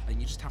Bach, and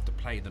you just have to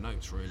play the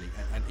notes, really.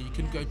 And you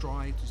can go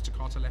dry,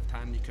 staccato left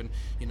hand, you can,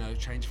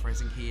 change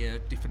phrasing here,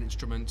 different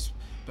instruments,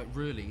 but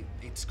really,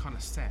 it's kind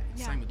of set.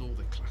 Same with all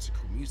the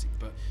classical music,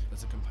 but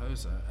as a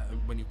composer,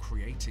 when you're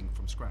creating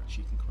from scratch,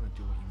 you can kind of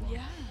do what you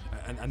want.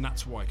 Yeah. And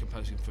that's why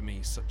composing for me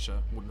is such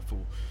a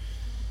wonderful,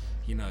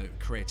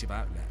 creative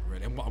outlet,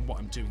 really. And what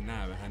I'm doing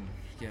now, and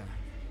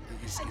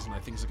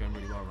things are going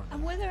really well right now.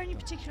 And were there any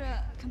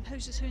particular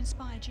composers who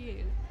inspired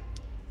you?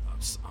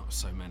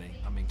 So many.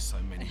 I mean, so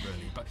many,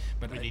 really.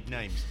 But we need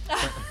names.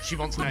 She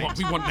wants names.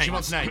 We want names. She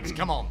wants names.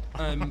 Come on.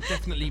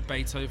 Definitely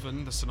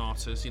Beethoven, the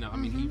sonatas. I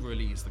mean, he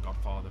really is the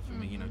godfather for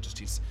me. Just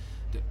his,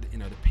 the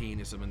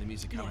pianism and the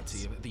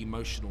musicality, the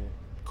emotional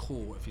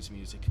core of his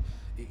music.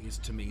 It is,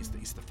 to me,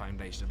 is the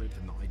foundation of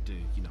everything that I do.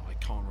 I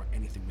can't write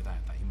anything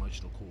without that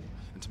emotional core.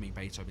 And to me,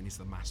 Beethoven is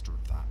the master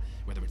of that.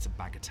 Whether it's a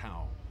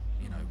bagatelle,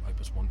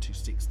 Opus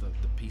 126, the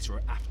piece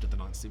right after the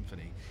Ninth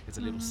Symphony, is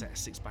a little set of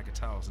 6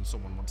 bagatelles, and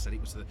someone once said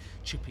it was the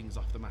chippings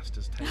off the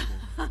master's table,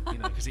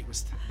 because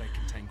they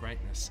contain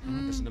greatness.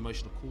 There's an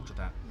emotional core to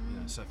that.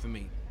 So for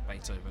me,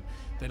 Beethoven.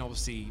 Then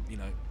obviously,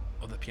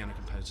 other piano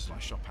composers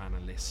like Chopin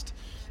and Liszt,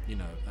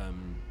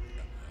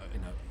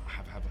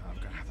 have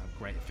a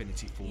great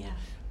affinity for,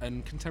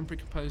 and contemporary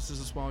composers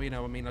as well.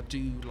 I mean, I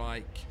do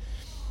like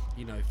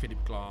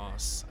Philip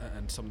Glass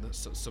and some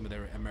of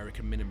their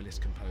American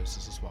minimalist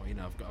composers as well.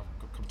 I've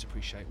come to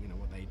appreciate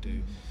what they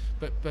do.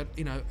 But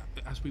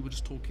as we were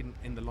just talking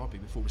in the lobby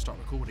before we start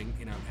recording,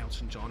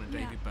 Elton John and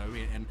David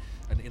Bowie and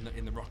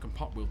in the rock and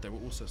pop world, there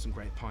were also some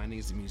great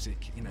pioneers in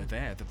music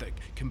there that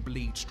can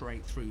bleed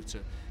straight through to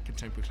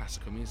contemporary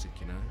classical music.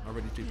 I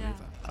really do believe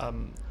that.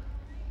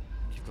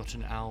 You've got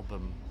an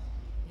album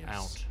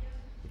out,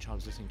 which I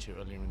was listening to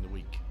earlier in the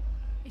week.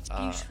 It's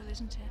beautiful,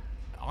 isn't it?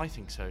 I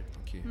think so.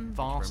 Thank you.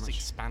 Vast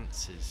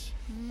expanses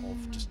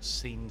of just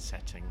scene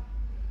setting,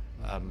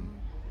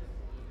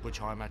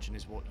 which I imagine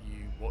is what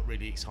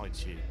really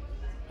excites you.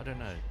 I don't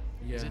know.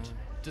 Yeah. Is it?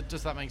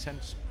 Does that make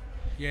sense?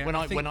 Yeah. When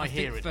I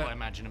hear it, I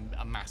imagine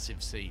a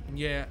massive scene.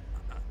 Yeah.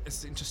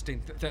 It's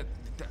interesting that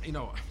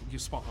you're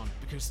spot on,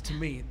 because to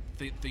me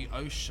the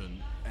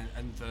ocean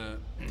and the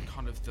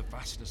kind of the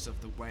vastness of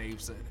the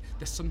waves,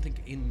 there's something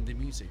in the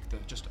music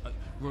that just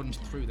runs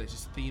through. There's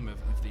this theme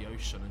of the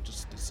ocean and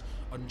just this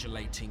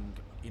undulating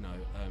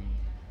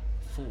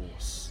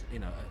force,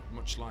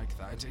 much like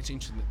that. It's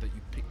interesting that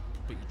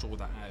you draw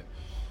that out,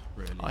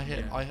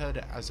 really. I heard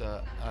it as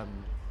a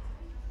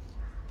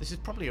this is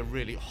probably a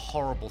really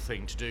horrible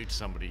thing to do to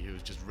somebody who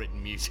has just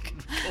written music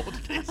and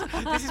recorded it.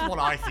 This is what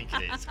I think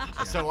it is.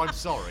 So I'm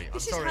sorry.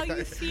 This is how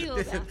you feel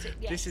about it.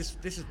 Yes.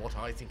 This is what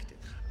I think it is.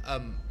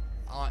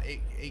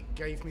 It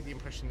gave me the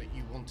impression that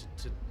you wanted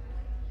to.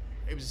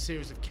 It was a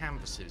series of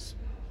canvases.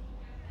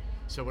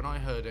 So when I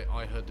heard it,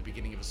 I heard the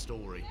beginning of a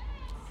story.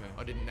 Okay.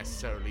 I didn't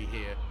necessarily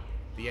hear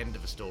the end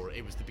of a story.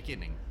 It was the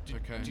beginning. Do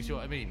you see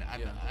what I mean?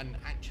 And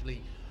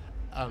actually.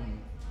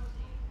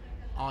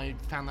 I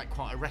found that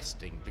quite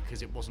arresting,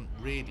 because it wasn't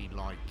really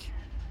like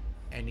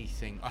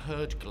anything. I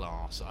heard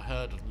Glass, I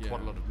heard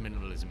quite a lot of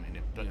minimalism in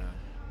it, but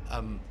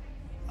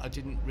I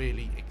didn't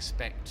really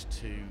expect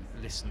to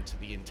listen to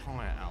the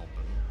entire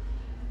album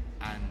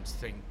and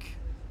think,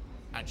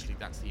 actually,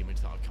 that's the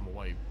image that I've come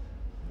away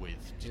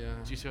with. Do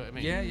you see what I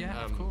mean?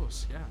 Yeah, of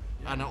course, yeah.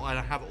 And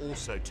I have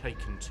also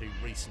taken to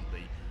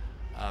recently,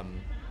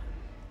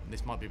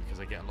 this might be because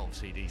I get a lot of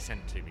CDs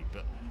sent to me,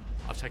 but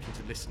I've taken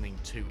to listening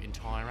to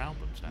entire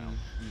albums now.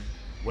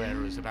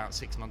 Whereas about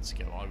 6 months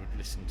ago, I would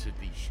listen to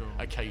the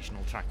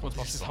occasional track. Well,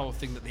 there's this whole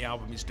thing that the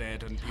album is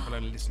dead and people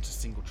only listen to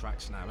single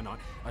tracks now.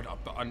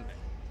 And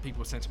people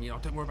were saying to me,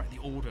 don't worry about the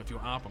order of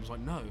your album. I was like,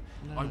 no,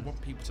 I want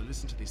people to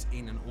listen to this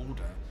in an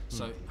order.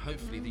 So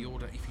hopefully the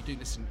order, if you do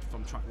listen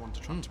from track 1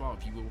 to track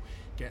 12, you will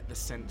get the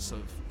sense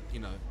of,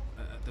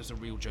 there's a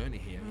real journey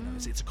here.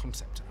 It's a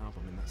concept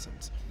album in that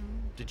sense.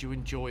 Did you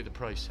enjoy the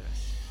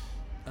process?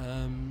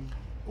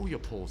 You're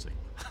pausing.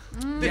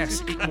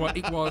 Yes,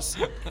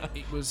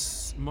 it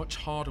was much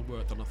harder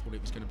work than I thought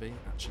it was going to be,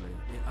 actually.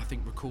 I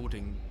think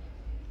recording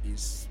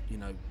is,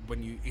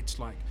 it's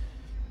like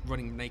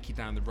running naked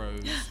down the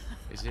road.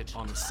 Is it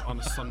on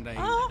a Sunday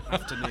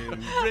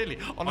afternoon? Really?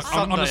 On a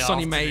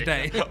sunny May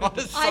day. On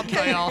a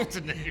Sunday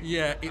afternoon.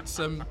 Yeah, it's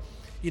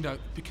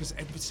because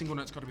every single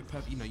note's got to be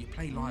perfect. You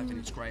play live and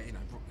it's great.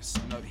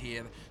 Note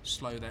here,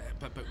 slow there.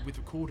 But with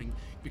recording,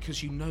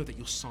 because you know that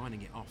you're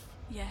signing it off.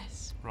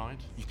 Yes. Right.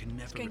 You can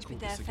never going to be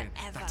record there this again.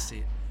 forever. That's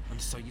it. And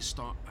so you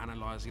start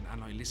analysing,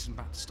 and I listen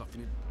back to stuff,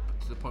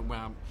 to the point where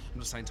I'm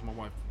just saying to my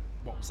wife,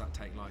 "What was that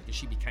take like?" And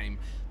she became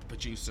the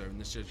producer and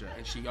the judge,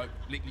 and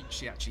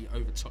she actually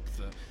overtook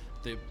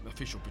the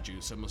official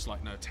producer and was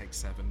like, "No, take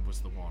 7 was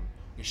the one."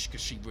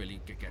 Because she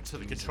really gets to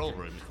the control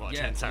room is quite a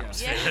tense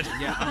atmosphere.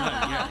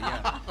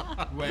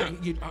 Where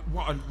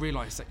what I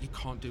realised that you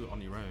can't do it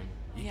on your own.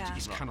 It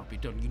just cannot be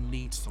done. You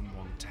need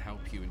someone to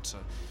help you and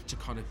to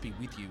kind of be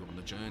with you on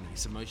the journey.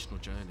 It's an emotional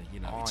journey.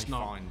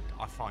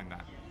 I find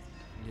that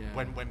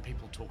when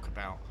people talk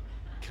about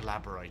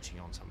collaborating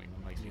on something,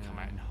 it makes me come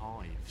out in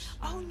hives.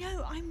 Oh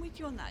no, I'm with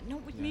you on that.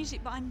 Not with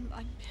music, but I'm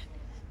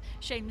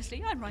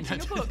shamelessly, I'm writing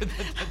a book.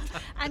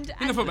 and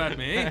enough about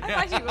me. I'm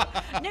writing a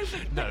book.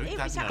 But it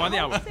was a By the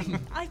whole hour. thing.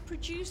 I've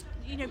produced,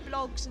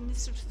 blogs and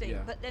this sort of thing,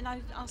 Yeah. but then I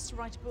was asked to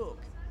write a book,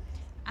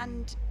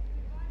 and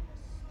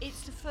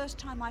it's the first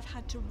time I've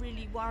had to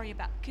really worry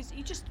about, because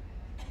you just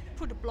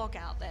put a blog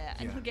out there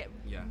and it'll get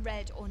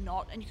read or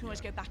not, and you can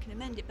always go back and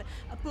amend it. But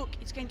a book,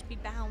 it's going to be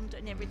bound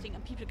and everything,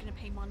 and people are going to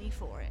pay money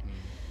for it.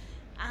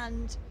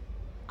 And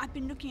I've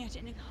been looking at it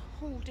in a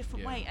whole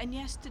different way. And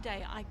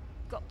yesterday I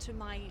got to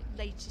my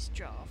latest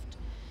draft,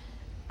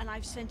 and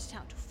I've sent it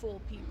out to 4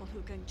 people who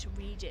are going to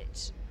read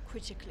it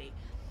critically.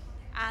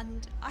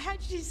 And I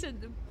actually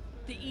sent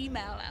the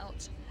email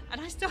out,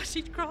 and I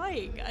started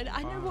crying. And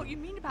I know what you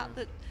mean about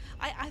that.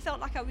 I felt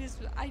like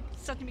I'd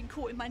suddenly been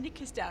caught in my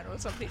knickers down or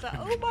something. It's like,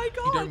 oh my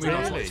God, you don't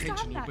realise I what understand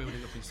tension you're that.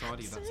 building up inside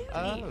of you.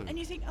 Absolutely. And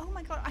you think, oh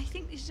my God, I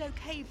think this is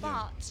okay,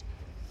 but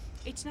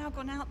it's now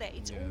gone out there.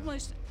 It's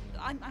almost,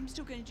 I'm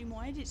still going to do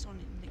more edits on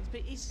it and things,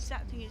 but it's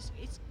that thing.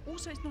 It's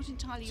not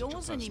entirely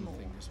yours anymore.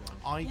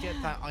 Well. I get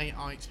that.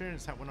 I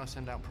experience that when I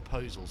send out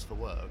proposals for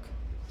work.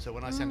 So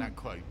when I send out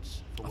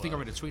quotes for work. I think I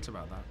read a tweet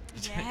about that.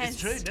 Yes,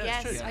 it's true. No,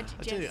 yes,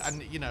 it's true. I do.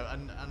 And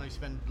and I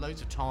spend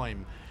loads of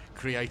time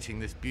creating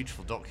this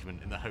beautiful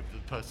document in the hope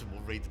that the person will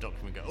read the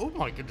document and go, oh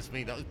my goodness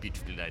me, that was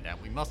beautifully laid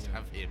out. We must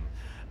have him.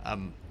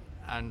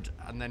 and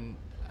then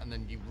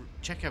you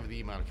check over the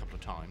email a couple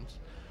of times,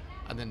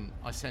 and then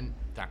I sent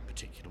that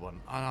particular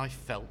one, and I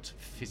felt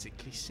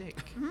physically sick.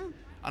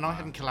 And I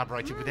hadn't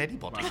collaborated with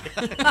anybody.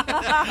 But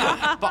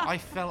I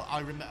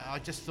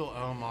just thought,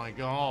 oh my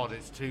God,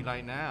 it's too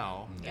late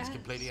now. It's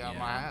completely out of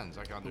my hands.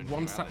 I can't do anything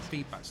Once about that it.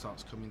 feedback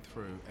starts coming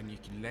through and you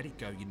can let it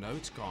go, you know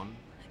it's gone.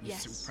 You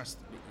press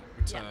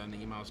return,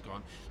 the email's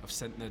gone. I've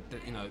sent the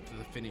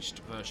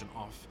finished version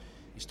off.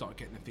 You start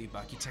getting the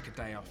feedback. You take a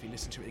day off. You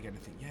listen to it again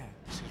and think, yeah,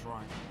 this is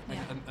right.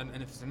 And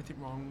if there's anything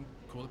wrong,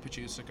 call the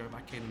producer, go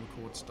back in and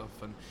record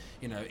stuff. And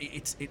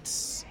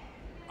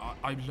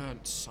I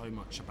learned so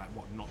much about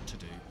what not to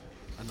do.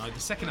 And the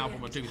second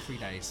album I'll do in 3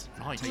 days.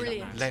 Right,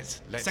 Brilliant.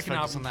 let's second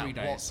focus album, on 3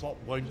 that. days. What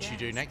won't you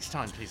do next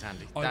time, please,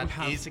 Andy?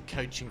 That is a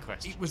coaching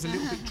question. It was a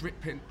little bit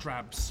drip and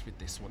drabs with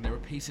this one. There were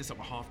pieces that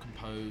were half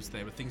composed.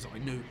 There were things that I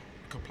knew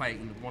I could play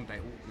in one day,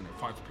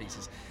 5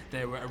 pieces.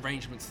 There were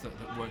arrangements that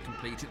weren't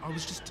completed.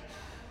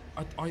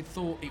 I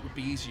thought it would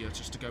be easier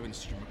just to go in the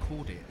studio and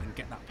record it and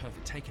get that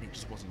perfect take, and it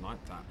just wasn't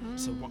like that.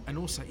 So, and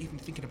also even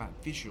thinking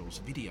about visuals,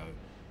 video.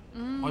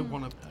 I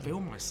want to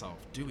film myself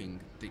playing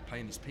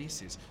these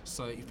pieces.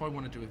 So if I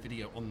want to do a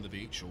video on the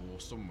beach or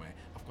somewhere,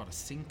 I've got to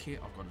sync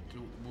it. I've got to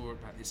do more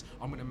about this.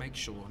 I'm going to make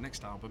sure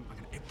next album,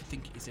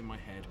 everything is in my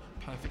head,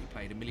 perfectly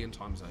played 1,000,000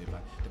 times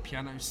over. The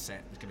piano's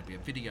set. There's going to be a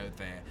video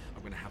there.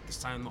 I'm going to have the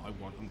sound that I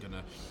want. I'm going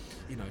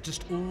to,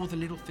 just all the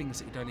little things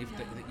that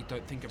you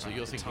don't think about. So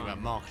you're thinking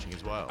about marketing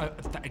as well.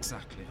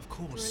 Exactly, of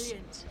course.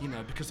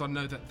 Brilliant. Because I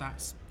know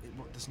there's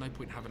no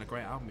point in having a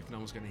great album if no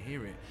one's going to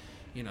hear it.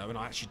 And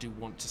I actually do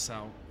want to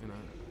sell,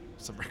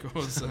 some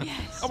records.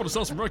 Yes. I want to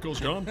sell some records,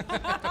 John.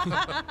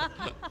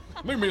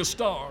 Make me a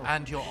star.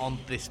 And you're on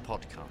this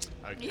podcast.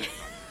 Okay.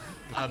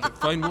 The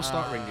phone will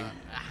start ringing.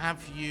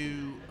 Have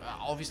you?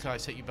 Obviously, I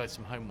set you both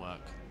some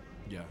homework.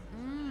 Yeah.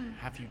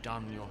 Have you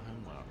done your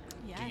homework?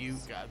 Yes. Do you?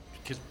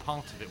 Because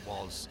part of it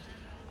was,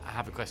 I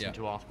have a question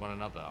to ask one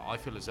another. I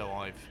feel as though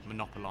I've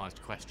monopolised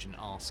question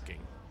asking.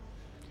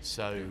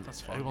 So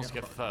that's fine. who wants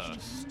to go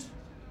first?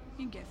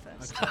 You can go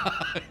first.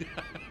 Okay.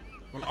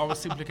 Well, I was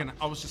simply going to.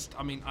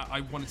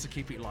 I wanted to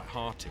keep it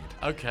light-hearted.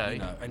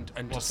 Okay. And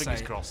well, just fingers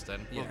say, crossed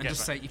then. Yeah, and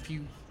just say, if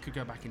you could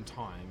go back in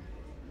time,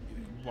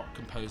 what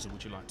composer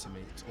would you like to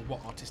meet, or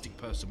what artistic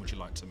person would you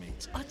like to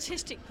meet?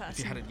 Artistic person. If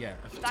you had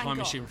a Van time Gogh.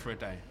 machine for a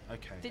day.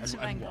 Okay.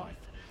 Vincent and Van why?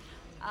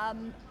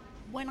 Gogh.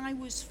 When I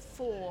was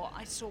 4,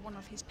 I saw one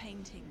of his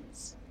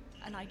paintings,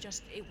 and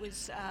it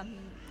was a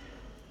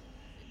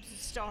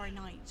Starry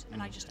Night,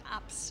 and I just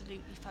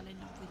absolutely fell in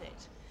love with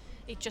it.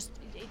 It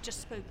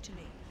just spoke to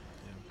me.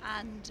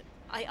 And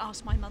I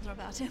asked my mother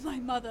about it. My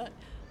mother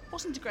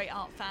wasn't a great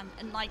art fan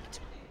and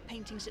liked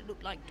paintings that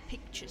looked like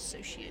pictures,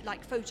 so she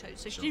liked photos,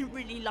 so she didn't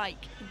really like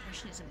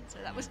Impressionism, so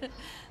that was the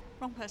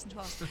wrong person to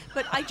ask.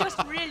 But I just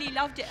really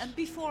loved it, and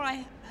before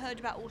I heard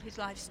about all his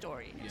life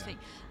story and everything,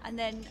 and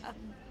then a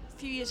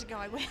few years ago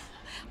I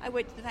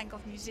went to the Van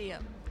Gogh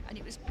Museum, and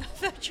it was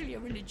virtually a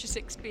religious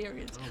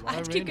experience. Oh, wow, I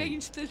had to keep really? going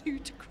into the loo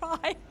to cry.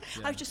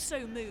 Yeah. I was just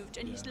so moved,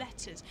 and his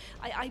letters.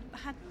 I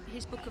had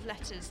his book of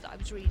letters that I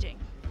was reading,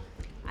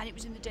 and it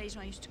was in the days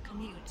when I used to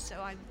commute, so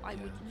I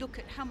would look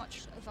at how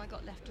much have I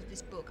got left of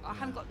this book. I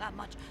haven't got that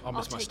much. I'll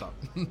miss my stuff.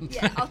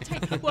 I'll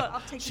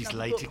take She's another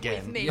late book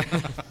again. with me.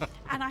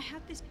 And I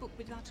had this book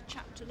with about a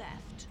chapter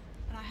left,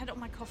 and I had it on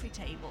my coffee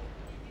table.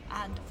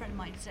 And a friend of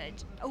mine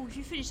said, "Oh, have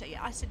you finished that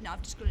yet?" I said, "No,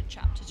 I've just got a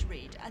chapter to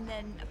read." And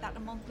then about a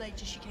month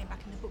later, she came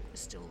back and the book was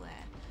still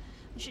there.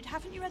 And she said,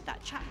 "Haven't you read that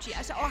chapter yet?"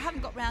 I said, "Oh, I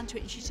haven't got round to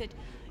it." And she said,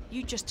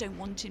 "You just don't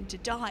want him to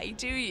die,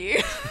 do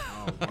you?"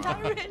 Oh, wow. And I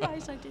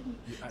realised I didn't.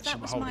 You That actually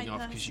were was holding my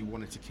off because you lesson.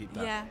 wanted to keep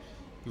that Yeah.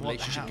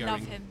 relationship going.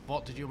 Love him.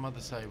 What did your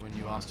mother say when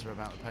you asked her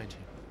about the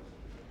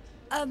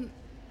painting?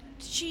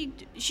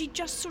 She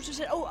just sort of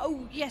said,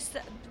 "Oh yes,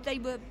 they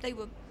were.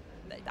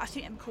 I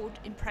think they were called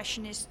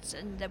Impressionists,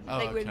 and they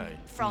were in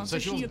France." So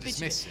she knew wasn't a bit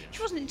of- dismissive?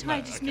 She wasn't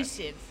entirely No, okay.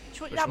 dismissive.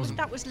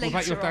 That was later. What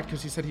about your dad? on.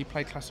 Because you said he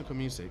played classical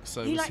music,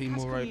 so He was liked he more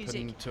classical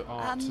open music. to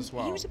art as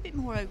well? He was a bit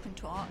more open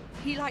to art.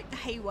 He liked the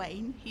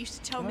Haywain. He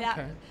used to tell me that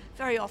Okay.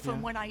 very often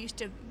Yeah. when I used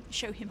to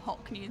show him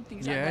Hockney and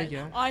things Yeah, like that.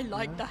 yeah, I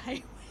like yeah. the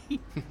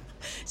Haywain.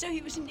 So he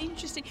was an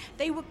interesting.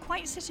 They were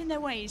quite set in their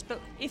ways, but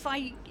if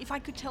I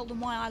could tell them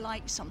why I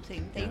liked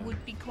something, they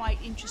would be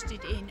quite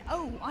interested in.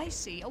 Oh, I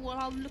see. Oh, well,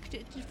 I'll look at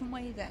it a different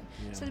way then.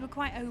 Yeah. So they were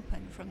quite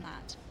open from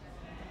that.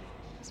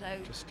 So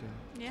Interesting.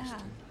 yeah.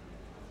 Interesting.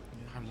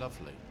 How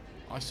lovely.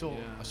 I saw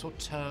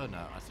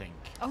Turner, I think,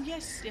 Oh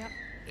yes, yeah.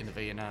 in the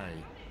V&A.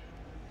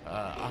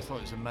 I thought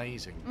it was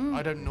amazing. Mm.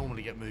 I don't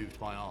normally get moved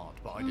by art,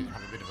 but I did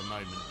have a bit of a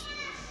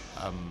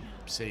moment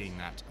seeing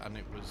that, and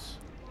it was...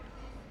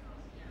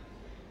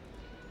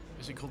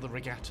 Is it called the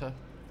Regatta?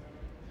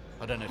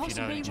 I don't know if you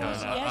know Possibly any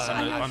was, Turner. yes,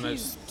 I know I a know few.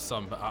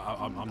 some, but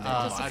I'm There's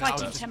not. the I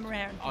Fighting was-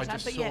 Temeraire and I things like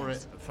just that, saw but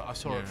yes. it. I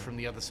saw it from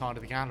the other side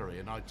of the gallery,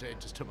 and it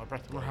just took my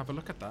breath away. We'll have a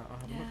look at that. I'll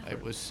have a look Yeah. at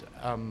It was.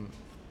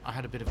 I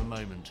had a bit of a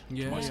moment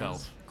to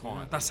myself. Yeah.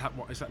 Quite. That's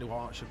exactly what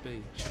art should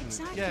be. shouldn't it?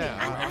 Exactly,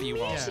 Yeah, and however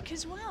you are. music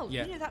as well.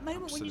 Yeah, That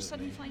moment when you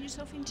suddenly absolutely. find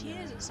yourself in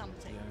tears at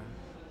something.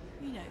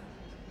 Yeah. You know.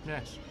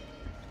 Yes.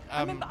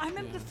 I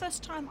remember the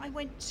first time I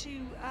went to.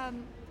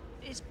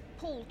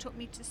 Paul took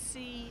me to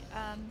see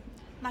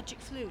Magic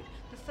Flute.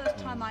 The first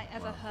time I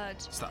ever heard.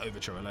 It's that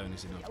overture alone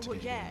is enough. Well,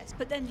 yes,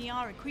 but then the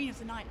aria, Queen of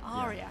the Night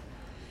aria.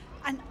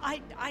 And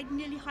I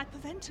nearly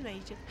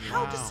hyperventilated.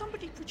 How does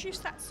somebody produce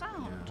that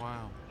sound? Yeah.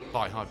 Wow.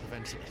 By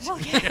hyperventilating. Well,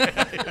 yeah.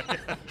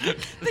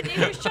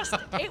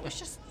 But it was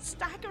just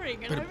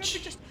staggering, and I remember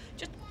just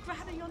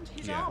grabbing onto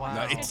his arm. Wow.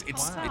 No, It's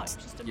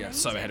it's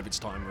so ahead of its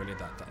time, really.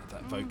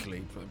 That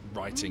vocally,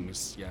 writing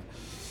is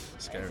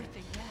scary.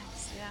 Everything,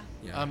 yes,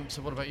 yeah.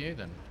 So what about you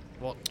then?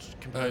 What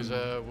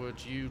composer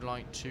would you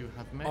like to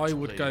have met? I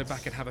would please? go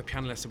back and have a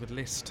piano lesson with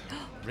Liszt.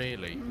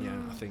 Really? Yeah,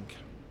 I think.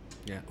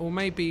 Yeah, or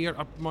maybe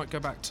I might go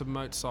back to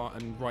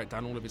Mozart and write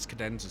down all of his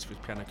cadenzas for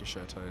his piano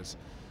concertos,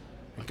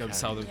 and go and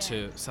sell them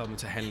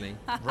to Henley,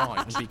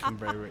 Right, and become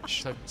very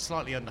rich. So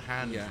slightly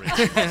underhand Yeah.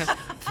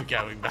 for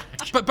going back.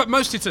 But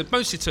mostly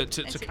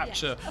to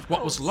capture Of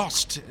what was course.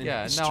 lost. In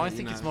history, I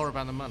think it's more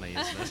about the money,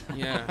 isn't it?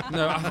 Yeah,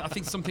 no, I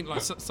think something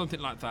like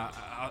that.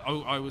 I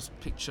always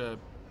picture,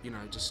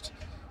 just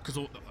because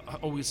I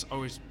always,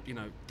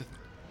 the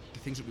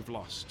things that we've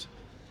lost.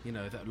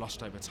 That are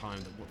lost over time,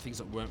 things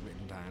that weren't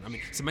written down. I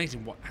mean, it's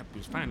amazing what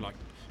was found. Like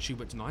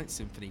Schubert's Ninth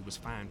Symphony was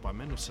found by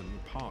Mendelssohn in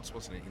parts,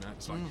 wasn't it?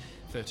 It's like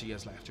 30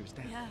 years after his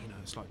death. Yeah.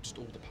 It's like just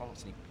all the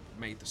parts, and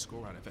he made the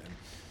score out of it.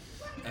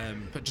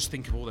 And, but just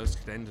think of all those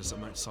cadenzas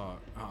that Mozart.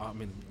 I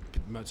mean,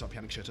 Mozart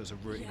piano concertos are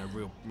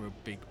real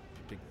big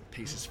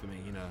pieces for me.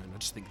 And I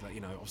just think that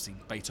obviously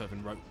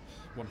Beethoven wrote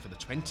one for the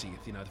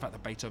 20th. The fact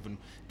that Beethoven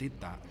did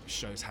that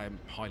shows how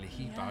highly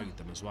he valued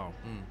them as well.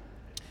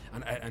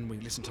 And we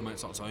listen to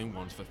Mozart's own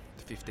ones for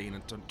the 15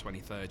 and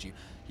 23rd.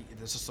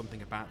 There's just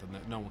something about them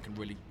that no one can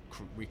really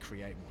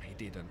recreate what he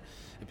did, and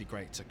it'd be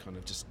great to kind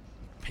of just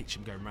picture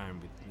him going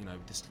around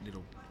with this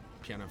little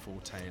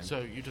pianoforte. And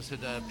So you just said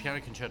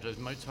piano concertos,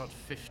 Mozart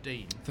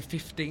 15. the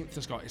 15th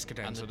has got his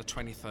cadenza, the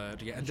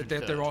 23rd. Yeah, and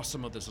 23rd. there are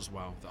some others as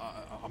well.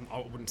 I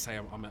wouldn't say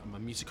I'm a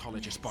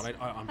musicologist, but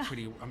I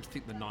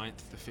think the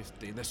 9th, the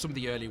 15th. There's some of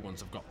the early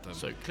ones have got them.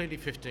 So clearly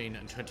 15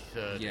 and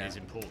 23rd is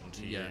important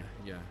to you.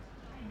 Yeah.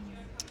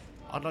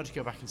 I'd like to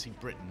go back and see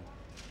Britain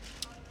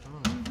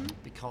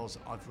because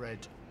I've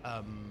read,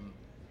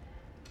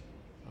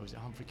 was it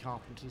Humphrey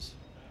Carpenter's?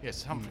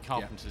 Yes, Humphrey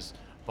Carpenter's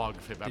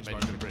biography about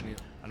Benjamin Britten,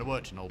 and I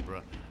worked in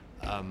Aldeburgh,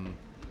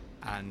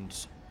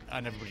 and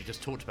everybody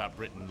just talked about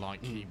Britten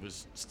like he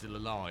was still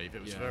alive.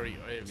 It was very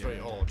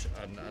odd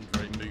and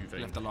very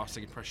moving. Left a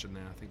lasting impression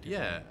there, I think.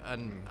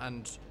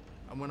 And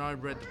when I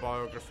read the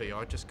biography,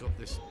 I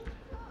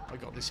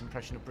got this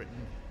impression of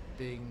Britten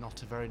being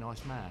not a very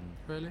nice man.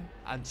 Really?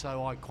 And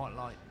so I quite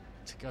like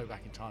to go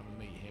back in time and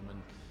meet him and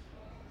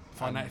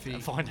find out if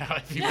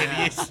he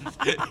really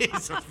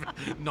is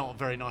not a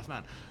very nice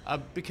man.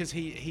 Because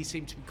he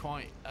seemed to be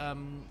quite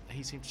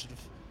he seemed to sort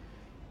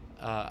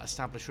of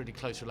establish really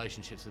close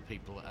relationships with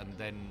people, and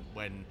then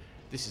when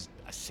this is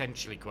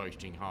essentially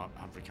quoting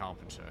Humphrey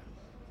Carpenter,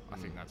 I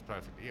think that's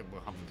perfect. Yeah,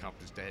 well, Humphrey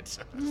Carpenter's dead,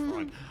 so that's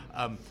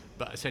fine.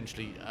 But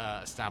essentially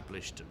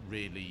established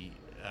really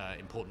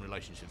important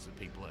relationships with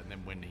people, and then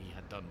when he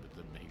had done with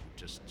them, he would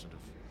just sort of,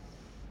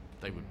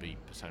 they would be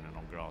persona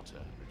non grata.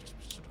 It would just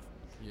sort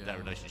of, their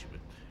relationship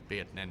would be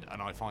at an end.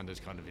 And I find those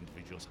kind of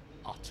individuals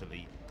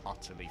utterly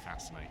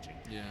fascinating.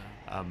 Yeah.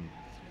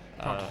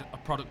 A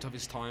product of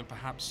his time,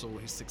 perhaps,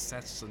 or his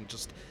success, and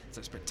just his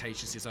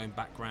expectations, his own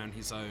background,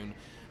 his own.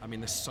 I mean,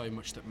 there's so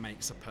much that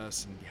makes a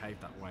person behave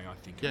that way, I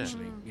think,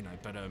 actually.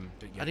 But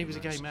and he was a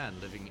gay man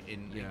living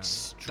in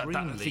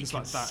extremely things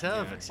like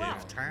conservative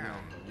that,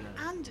 town.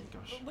 And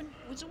when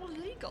it was all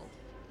illegal.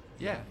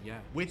 Yeah.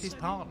 With his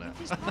partner.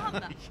 With his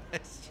partner.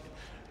 Yes.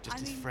 Just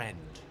his friend.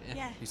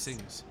 Yes. He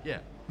sings. Yeah.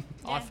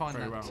 I find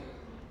very that.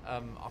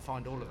 well. I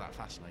find all of that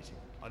fascinating.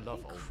 I love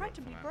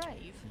incredibly all of that.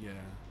 brave. Yeah.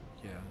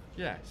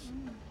 Yes.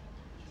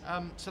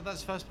 So that's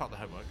the first part of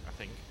the homework, I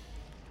think.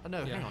 Oh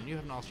no, hang on, you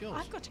haven't asked yours.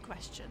 I've got a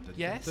question.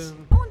 Yes.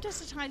 On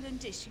Desert Island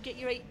Discs, you get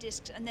your 8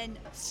 discs, and then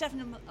 7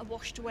 of them are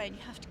washed away, and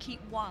you have to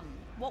keep one.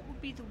 What would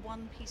be the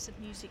one piece of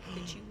music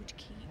that you would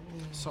keep?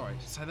 Sorry,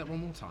 say that one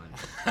more time.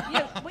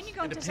 When you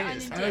go on Desert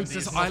Island appears.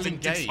 Discs, Desert Island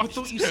Discs. I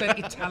thought you said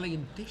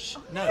Italian dish.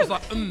 No. I was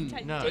like,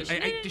 No. Dish.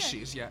 Eight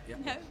dishes, yeah.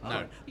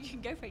 No. You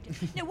can go for it.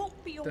 No, what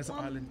would be your Desert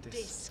one Island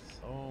disc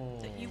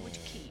that you would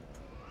keep?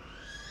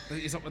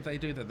 Is that what they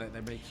do? That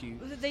they make you?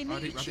 They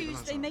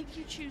make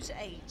you choose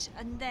 8,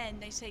 and then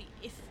they say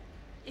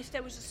if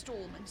there was a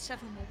storm and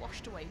 7 were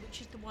washed away, which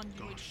is the one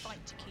you would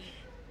fight to keep?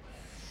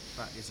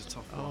 That is a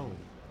tough one.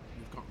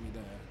 You've got me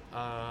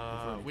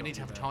there. We need to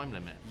have a time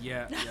limit.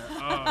 Yeah.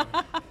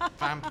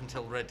 Vamp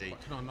until ready.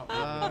 Can I not be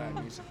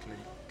there musically?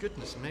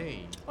 Goodness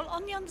me. Well,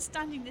 on the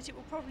understanding that it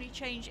will probably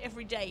change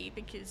every day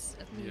because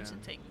of moods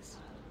and things.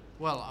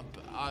 Well,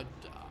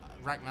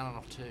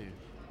 Rachmaninoff 2.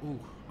 Ooh,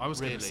 I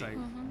was going Really? to say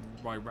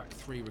my Rack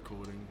 3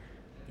 recording.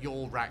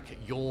 your rack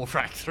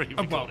 3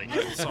 recording.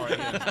 Sorry.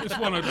 It's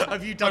one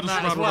Have you done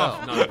that as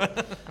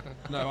well?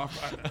 No, I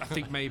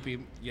think maybe,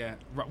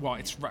 well,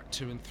 it's rack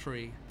 2 and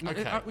 3. No,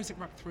 Okay. Was it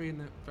rack 3 in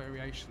the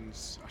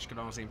variations,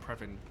 Ashkenazi and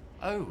Previn?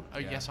 Oh, Yeah.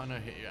 yes, I know.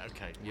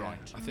 Okay, Yeah.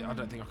 right. I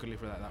don't think I could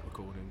live without that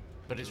recording.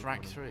 But it's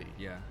rack 3?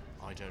 Yeah.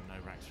 I don't know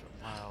rack 3.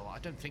 Well, I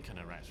don't think I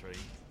know rack 3.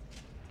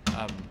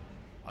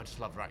 I just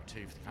love rack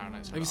 2 for the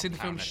clarinet. Have you seen the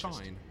film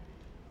Shine?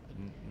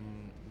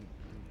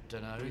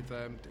 Don't know.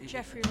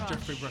 Jeffrey Rush.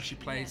 Jeffrey Rush, he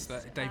plays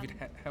Yes, David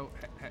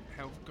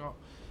Helfgott.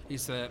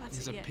 He's a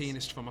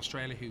pianist from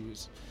Australia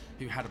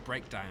who had a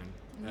breakdown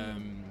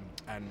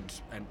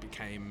and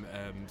became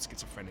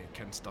schizophrenic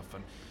and stuff.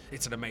 And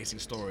it's an amazing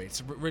story. It's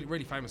a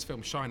really famous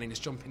film. Shining. He's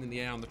jumping in the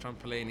air on the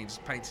trampoline. He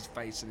just paints his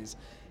face and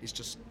he's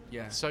just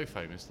So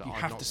famous that you I've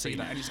have not to see seen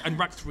that. it. And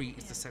rack 3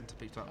 is the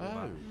centerpiece. Yeah,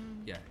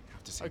 you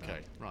have to see that. Okay,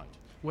 right.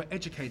 We're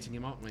educating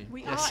him, aren't we?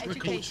 We Yes, are we're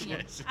educating you.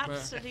 yes.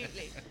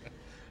 Absolutely.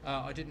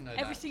 I didn't know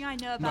Everything I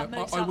know about No,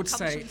 Mozart I would comes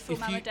say from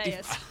the film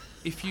Amadeus.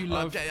 if you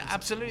love,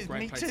 absolutely, it's a great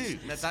me place too.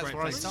 to- That's it's a great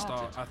where I place to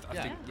started. start.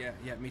 I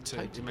think, me too,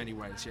 Totally. in many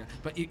ways, yeah.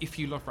 But if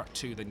you love rack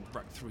 2, then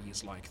rack 3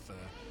 is like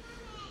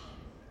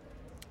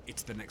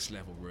it's the next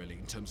level, really,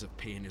 in terms of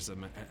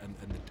pianism and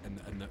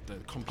the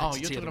complexity. Oh,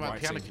 you're talking of the about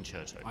writing. piano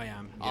concerto? I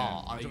am. Oh, Yeah. I'm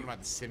Are talking you- about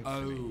the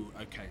symphony.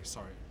 Oh, okay,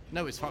 sorry.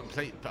 No, it's fine.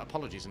 But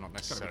apologies are not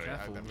Gotta be necessary.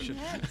 careful. I- We should-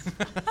 Yes.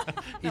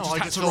 He No, just I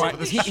had just to thought write. it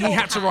was He had to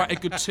shorthand. write a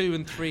good 2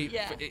 and 3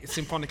 Yeah.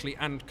 symphonically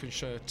and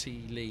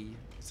concertili.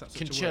 Is that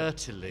such a word?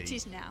 Concertily. It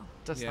is now.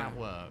 Does Yeah. that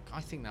work? I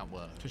think that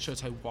works.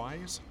 Concerto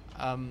wise.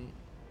 I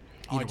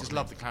what just I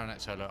love mean. the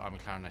clarinet solo. I'm a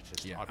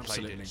clarinetist. Yeah, I played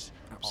absolutely. it.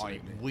 Absolutely.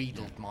 I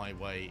wheedled my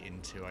way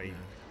into a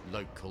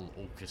local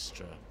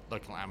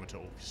amateur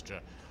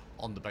orchestra,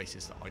 on the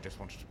basis that I just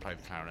wanted to play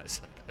the clarinet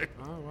solo.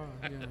 Oh wow,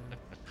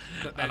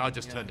 yeah. And I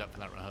just turned up for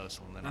that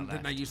rehearsal and then And I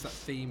then left. they used that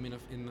theme in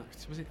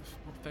was it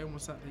what film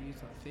was that they used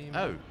that theme?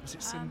 Oh. Was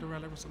it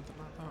Cinderella or something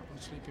like that,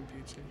 or Sleeping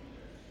Beauty?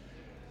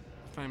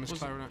 A famous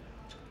Was it? clarinet.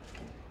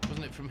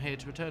 Wasn't it From Here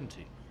to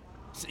Eternity?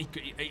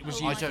 It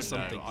was Oh, used I for don't know,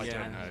 something. I yeah,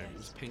 don't know. It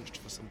was pinched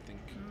for something.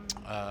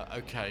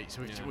 Okay,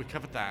 so Yeah. we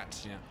covered that.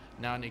 Yeah.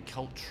 Now I need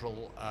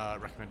cultural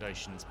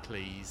recommendations,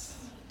 please.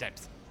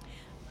 Debs.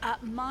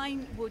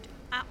 Mine would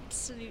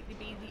absolutely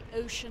be the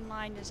Ocean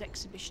Liners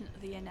exhibition at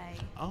the V&A.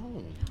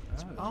 Oh.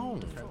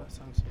 Okay, that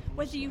sounds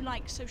Whether you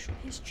like social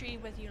history,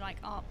 whether you like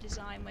art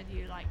design, whether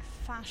you like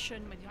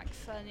fashion, whether you like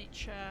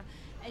furniture,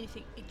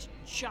 anything, it's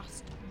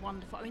just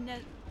wonderful. I mean, the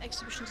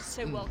exhibitions are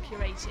so well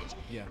curated.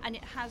 Yeah. And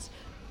it has,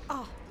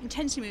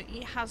 intensely moving,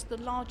 it has the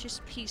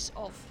largest piece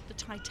of the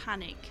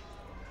Titanic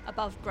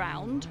above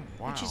ground,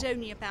 which is Wow.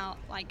 only about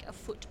like a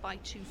foot by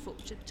 2 foot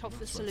to the top of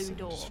the saloon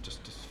door. Just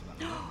for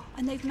that.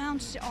 And they've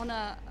mounted it on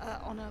a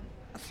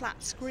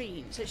flat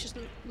screen, so it's just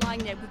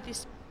lying there with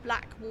this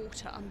black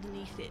water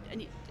underneath it,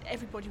 and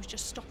everybody was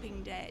just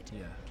stopping dead,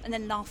 Yeah. and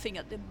then laughing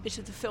at the bit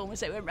of the film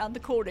as they went round the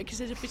corner because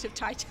there's a bit of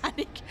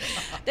Titanic.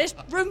 There's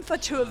room for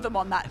 2 of them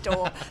on that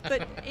door,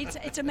 but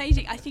it's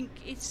amazing. I think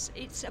it's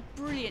a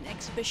brilliant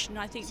exhibition.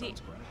 I think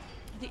Sounds great.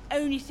 the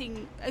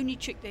only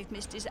trick they've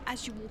missed is that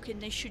as you walk in,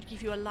 they should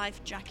give you a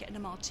life jacket and a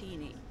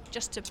martini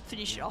just to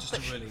finish it off. Just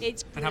to But really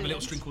it's and have a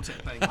little brilliant. string quartet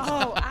playing.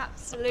 Oh,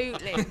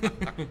 absolutely.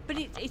 But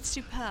it's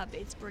superb.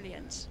 It's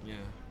brilliant. Yeah.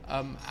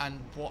 And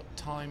what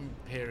time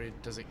period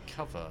does it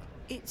cover?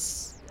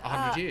 It's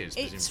 100 years,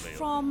 It's presumably, or-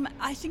 from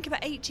I think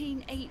about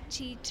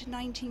 1880 to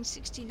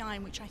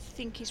 1969, which I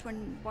think is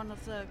when one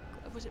of the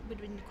would have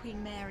been the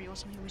Queen Mary or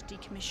something was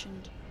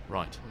decommissioned.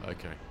 Right.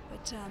 Okay.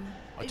 But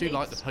I do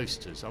like the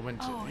posters. I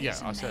went to. Oh, Yeah,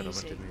 it's I said I went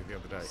amazing. in there the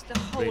other day. It's the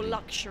whole Really.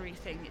 luxury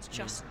thing. It's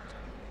just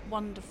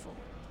wonderful.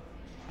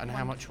 And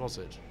how much was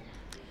it?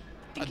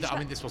 think it's I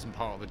mean, about- this wasn't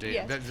part of the deal.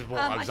 Yes. This is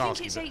what I was think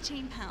asking. it's but-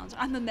 £18.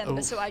 I'm a member,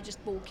 Oh. so I just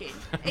walk in.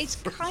 It's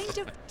kind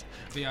of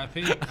VIP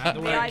at the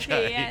way. VIP,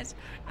 Okay. yes.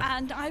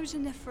 And I was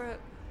in there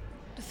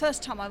the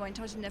first time I went,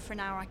 I was in there for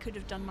an hour. I could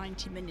have done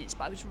 90 minutes,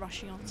 but I was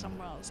rushing on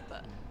somewhere else.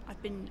 But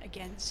I've been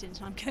again since,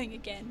 and I'm going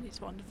again. It's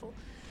wonderful.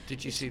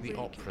 Did you It's see the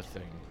really opera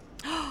thing?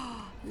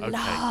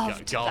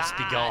 Loved gaspy,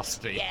 that.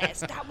 gaspy.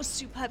 Yes, that was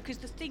superb because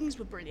the things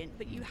were brilliant,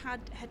 but you had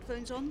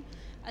headphones on,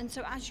 and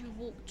so as you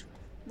walked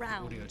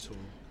round, Audio tool.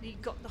 you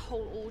got the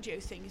whole audio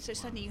thing. So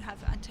suddenly you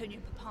have Antonio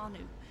Papanu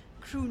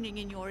crooning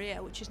in your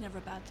ear, which is never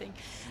a bad thing,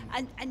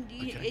 and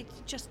Okay. it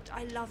just,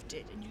 I loved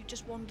it, and you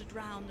just wandered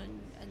round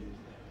and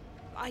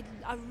I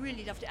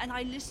really loved it, and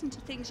I listened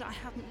to things that I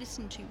hadn't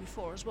listened to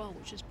before as well,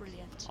 which is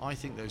brilliant. I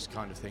think those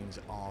kind of things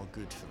are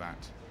good for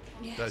that.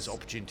 Yes. Those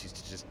opportunities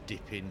to just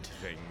dip into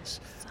things,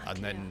 and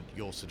Exactly, then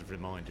you're sort of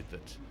reminded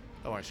that,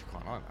 oh, I actually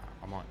quite like that.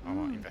 I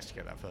might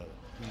investigate that further.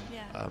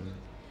 Yeah.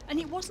 And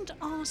it wasn't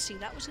arsey.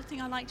 That was the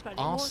thing I liked about it.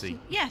 Arsey?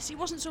 Yes, it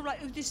wasn't sort of like,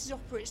 oh, this is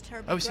opera, it's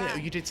terrible. Oh, so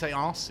you did say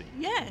arsey?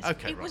 Yes.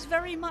 Okay, it right. was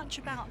very much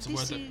about It's a word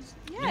this that- is.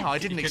 Yes. Yeah, I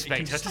didn't You can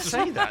expect her to just-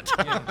 say that.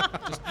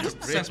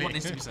 Just says what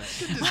needs to be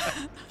said.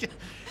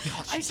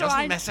 God, she So doesn't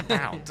I- mess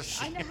about, does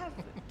she? I now have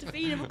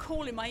Davina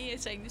McCall in my ear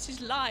saying, this is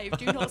live,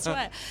 do not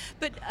swear.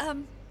 But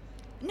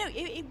No,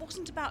 it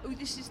wasn't about,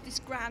 this is this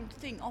grand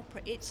thing,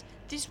 opera.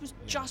 This was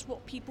just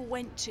what people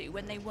went to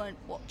when they weren't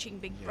watching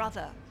Big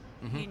Brother.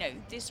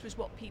 Mm-hmm. This was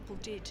what people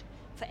did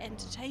for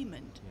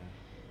entertainment. Yeah.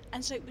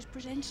 And so it was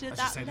presented at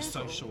that level. The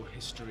social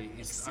history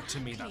is, to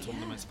me, that's one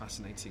of the most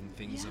fascinating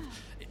things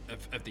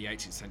of the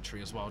 18th century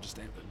as well. Just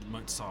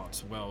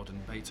Mozart's world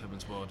and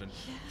Beethoven's world and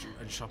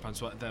Chopin's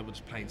world. They were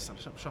just playing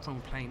stuff. Chopin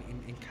was playing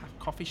in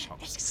coffee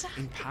shops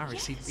in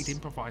Paris. Yes. He'd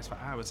improvise for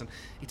hours, and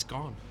it's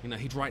gone.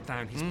 He'd write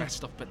down his best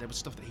stuff, but there was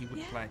stuff that he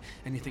would play.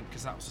 And you think,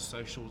 because that was a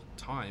social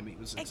time, it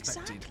was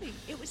expected. Exactly,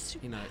 it was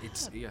superb.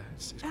 It's and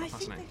quite I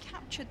fascinating. think they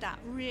captured that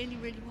really,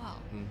 really well.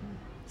 Mm-hmm.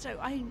 So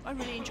I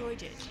really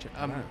enjoyed it.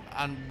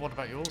 And what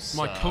about yours?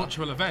 My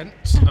cultural event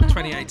of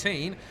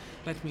 2018.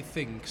 Let me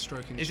think.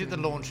 Is it the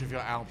launch of your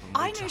album?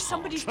 I know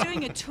somebody's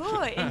doing a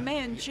tour in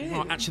May and June.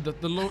 Well, actually,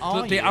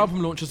 the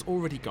album launch has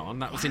already gone.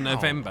 That was in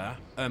November.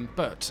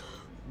 But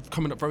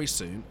coming up very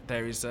soon,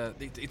 there is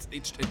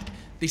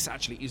this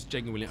actually is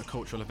genuinely a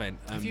cultural event.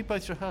 Have you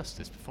both rehearsed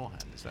this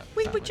beforehand? Is that?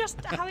 We were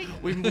just having.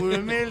 We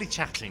were merely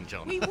chatting,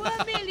 John. We were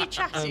merely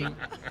chatting.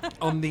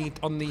 On the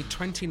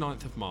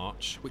 29th of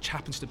March, which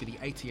happens to be the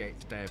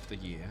 88th day of the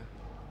year,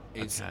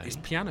 is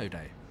Piano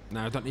Day.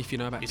 Now, I don't know if you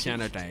know about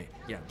Piano Day.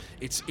 Yeah,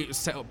 it was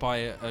set up by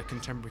a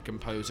contemporary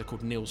composer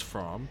called Niels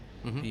Frahm.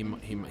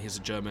 Mm-hmm. He's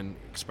a German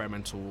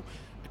experimental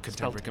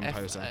contemporary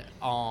composer.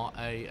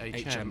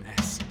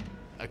 F-R-A-H-M-S.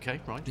 Okay,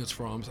 right. Niels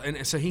Frahm.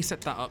 And so he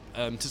set that up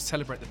to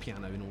celebrate the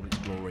piano in all its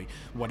glory,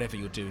 whatever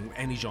you're doing,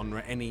 any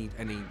genre,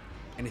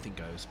 anything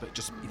goes, but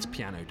just it's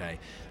Piano Day.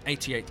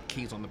 88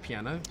 keys on the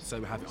piano, so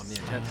we have it on the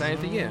 88th day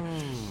of the year.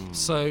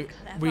 So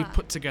we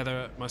put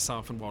together,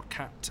 myself and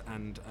Wildcat,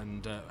 and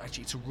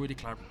actually it's a really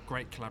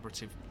great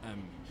collaborative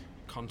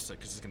concert,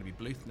 because there's going to be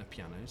Bluthner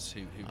pianos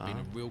who've been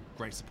real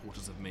great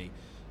supporters of me.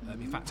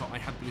 In fact, I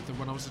had Bluthner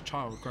when I was a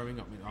child growing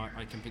up.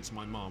 I convinced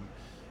my mum,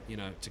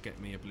 to get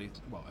me a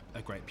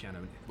great piano,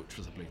 which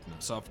was a Bluthner.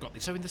 So I've got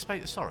this. So in the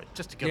space, sorry,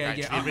 just to go back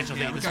to the original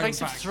thing, in the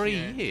space of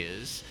 3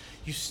 years,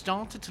 you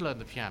started to learn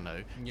the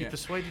piano. You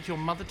persuaded your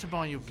mother to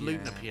buy you a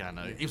Bluthner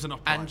piano. It was an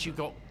opera. And you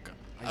got.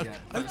 Okay.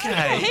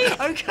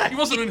 It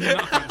wasn't anything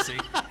that fancy.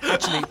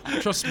 Actually,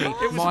 trust me,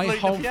 my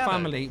whole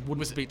family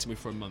wouldn't speak to me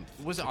for a month.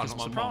 Was it? I'm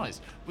not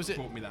surprised. Was it?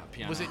 Bought me that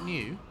piano. Was it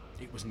new?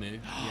 It was new.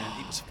 Yeah,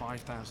 it was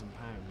 £5,000.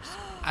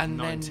 And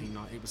then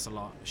it was a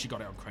lot. She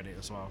got it on credit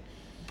as well.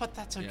 But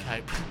that's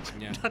okay.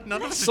 Yeah.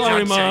 None of us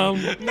Sorry, are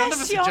Mum. None of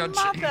us your are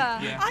judging. Mother.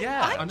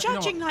 I'm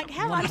judging like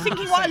hell. I'm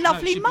thinking, what a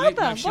lovely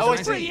mother. What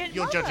a brilliant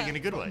You're mother. judging in a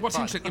good way. What's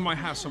interesting, in my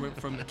house, I went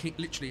from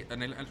literally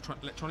an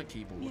electronic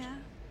keyboard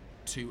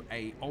to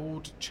a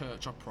old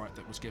church upright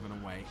that was given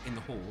away in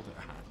the hall that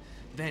I had.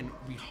 Then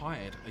we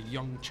hired a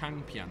young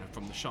Chang piano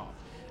from the shop.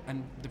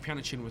 And the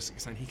piano tuner was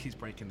saying he keeps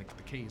breaking the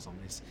keys on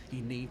this.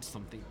 He needs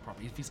something proper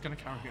if he's going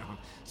to carry it on.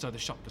 So the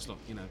shop just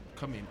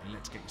come in and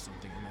let's get you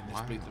something. And then this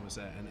Bluthner was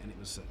there, and it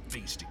was a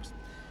beast. It was,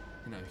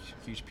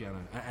 huge piano,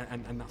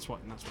 and that's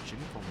what she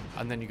did for me.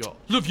 And then you got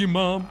love you,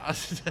 Mum. I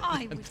was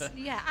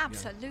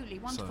absolutely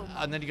wonderful. So,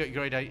 and then you got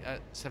your grade 8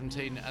 at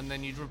 17, and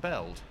then you'd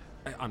rebelled.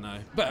 I know,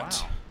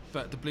 but.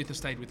 But the Bluthner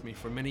stayed with me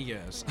for many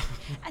years.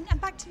 and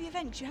back to the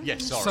event, you haven't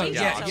sorry.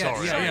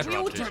 We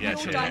all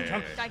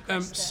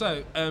digressed.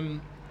 So,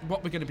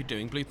 what we're going to be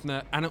doing,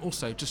 Bluthner, and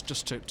also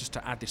just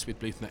to add this with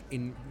Bluthner,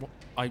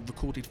 I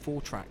recorded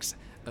 4 tracks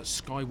at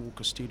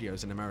Skywalker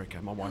Studios in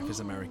America. My wife is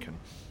American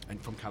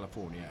and from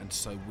California, and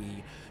so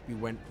we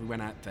went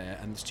out there,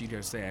 and the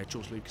studio's there,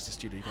 George Lucas's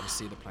studio. You've got to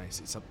see the place;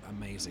 it's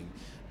amazing.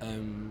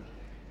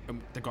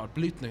 They've got a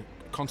Bluthner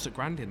concert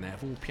grand in there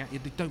of all piano.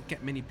 They don't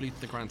get many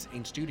Bluthner grands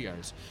in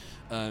studios.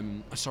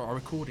 So I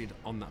recorded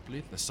on that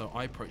Bluthner. So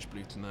I approached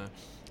Bluthner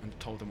and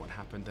told them what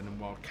happened, and then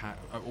Wildcat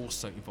are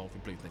also involved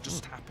with Bluthner. It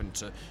just happened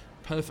to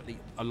perfectly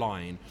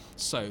align.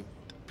 So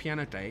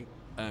Piano Day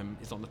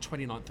is on the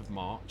 29th of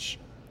March,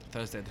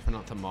 Thursday the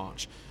 29th of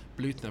March.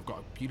 Bluthner have got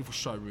a beautiful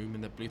showroom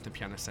in the Bluthner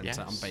Piano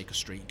Centre on Baker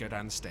Street. Go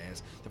down the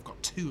stairs. They've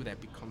got 2 of their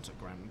big concert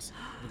grands.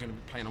 We're going to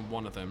be playing on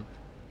one of them.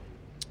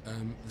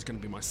 There's going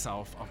to be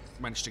myself. I've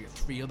managed to get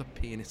 3 other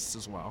pianists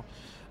as well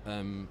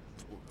from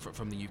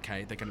the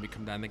UK. They're going to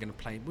come down. They're going to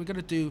play. We're going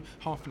to do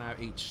half an hour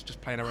each,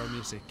 just playing our own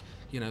music.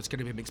 It's going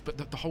to be a mix. But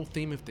the whole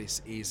theme of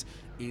this is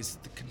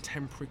the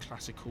contemporary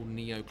classical,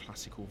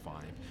 neoclassical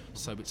vibe.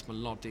 So it's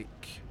melodic.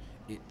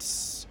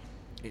 It's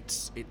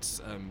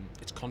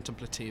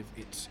contemplative.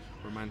 It's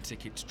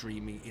romantic. It's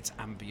dreamy. It's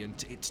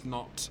ambient. It's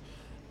not,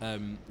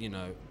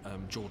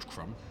 George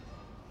Crumb.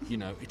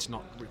 It's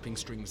not ripping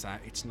strings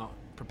out. It's not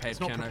prepared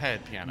piano. It's not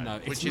prepared piano. No,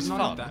 which it's is not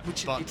fun. That,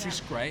 which it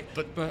is great.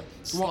 But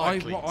what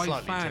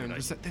I found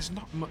was that there's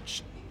not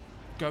much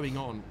going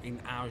on in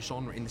our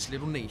genre, in this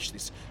little niche,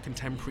 this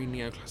contemporary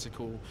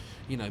neoclassical,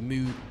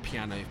 mood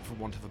piano, for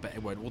want of a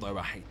better word. Although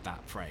I hate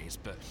that phrase,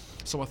 but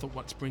so I thought,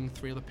 let's bring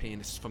 3 other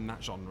pianists from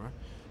that genre,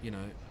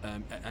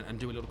 and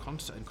do a little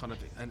concert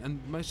and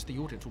most of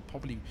the audience will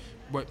probably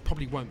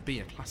won't be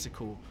a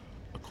core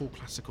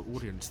classical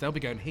audience. They'll be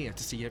going here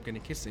to see Yevgeny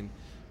Kissin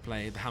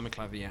play the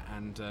Hammerklavier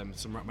and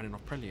some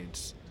Rachmaninoff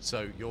preludes.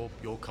 So your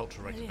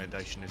cultural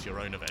recommendation is your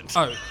own event.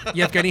 Oh,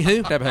 Yevgeny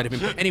who? Never heard of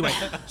him. Anyway,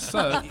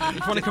 so if you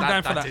want to come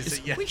down for that, is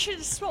it, yeah. We should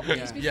have swapped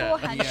these Yeah.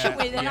 beforehand,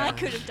 shouldn't we? Then I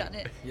could have done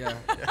it. yeah,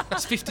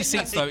 it's 50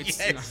 seats though. It's,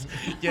 Yes.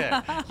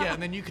 Yeah,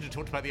 and then you could have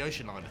talked about the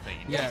ocean liner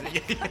theme. Yeah.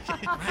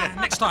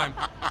 Next time,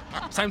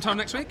 same time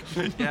next week.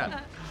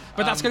 Yeah.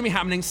 But that's going to be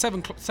happening,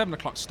 7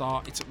 o'clock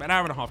start. It's an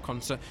hour and a half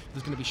concert.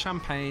 There's going to be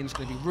champagne. It's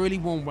going to be really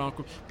warm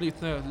welcome.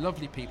 Bluthner,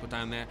 lovely people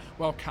down there.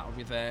 Well, Cat will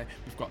be there.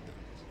 We've got,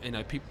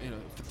 people,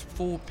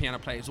 4 piano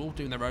players all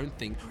doing their own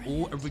thing,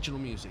 all original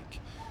music.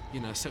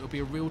 So it'll be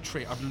a real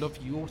treat. I'd love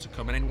you all to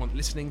come, and anyone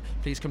listening,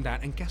 please come down.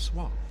 And guess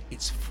what?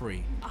 It's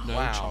free, no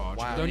charge.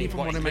 Wow. You don't even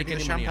want to make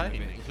any money out of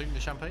it. Including the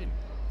champagne.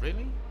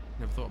 Really?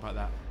 Never thought about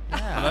that. Yeah.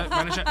 Hello,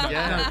 manager? No,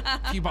 Yeah. no,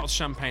 a few bottles of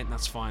champagne,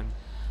 that's fine.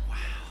 Wow.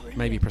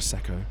 Maybe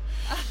Prosecco.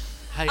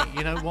 Hey,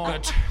 you know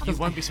what? You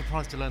won't be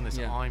surprised to learn this.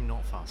 Yeah. I'm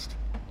not fussed.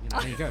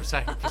 There you go.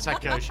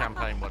 Prosecco,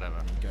 champagne,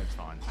 whatever. It's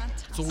fine.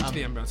 It's all to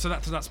the emblem. So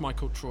that's my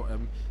cultural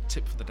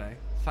tip for the day.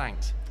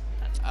 Thanks.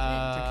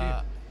 Thank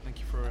you. Thank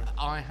you for.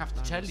 I have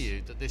to tell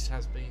you that this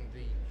has been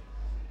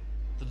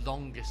the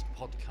longest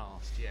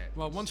podcast yet.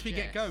 Well, once we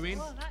get going,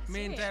 Well, that's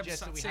me and it. Debs,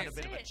 Just that we that's had it.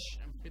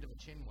 a bit of a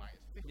chin wag.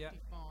 It's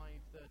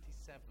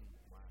 55:37.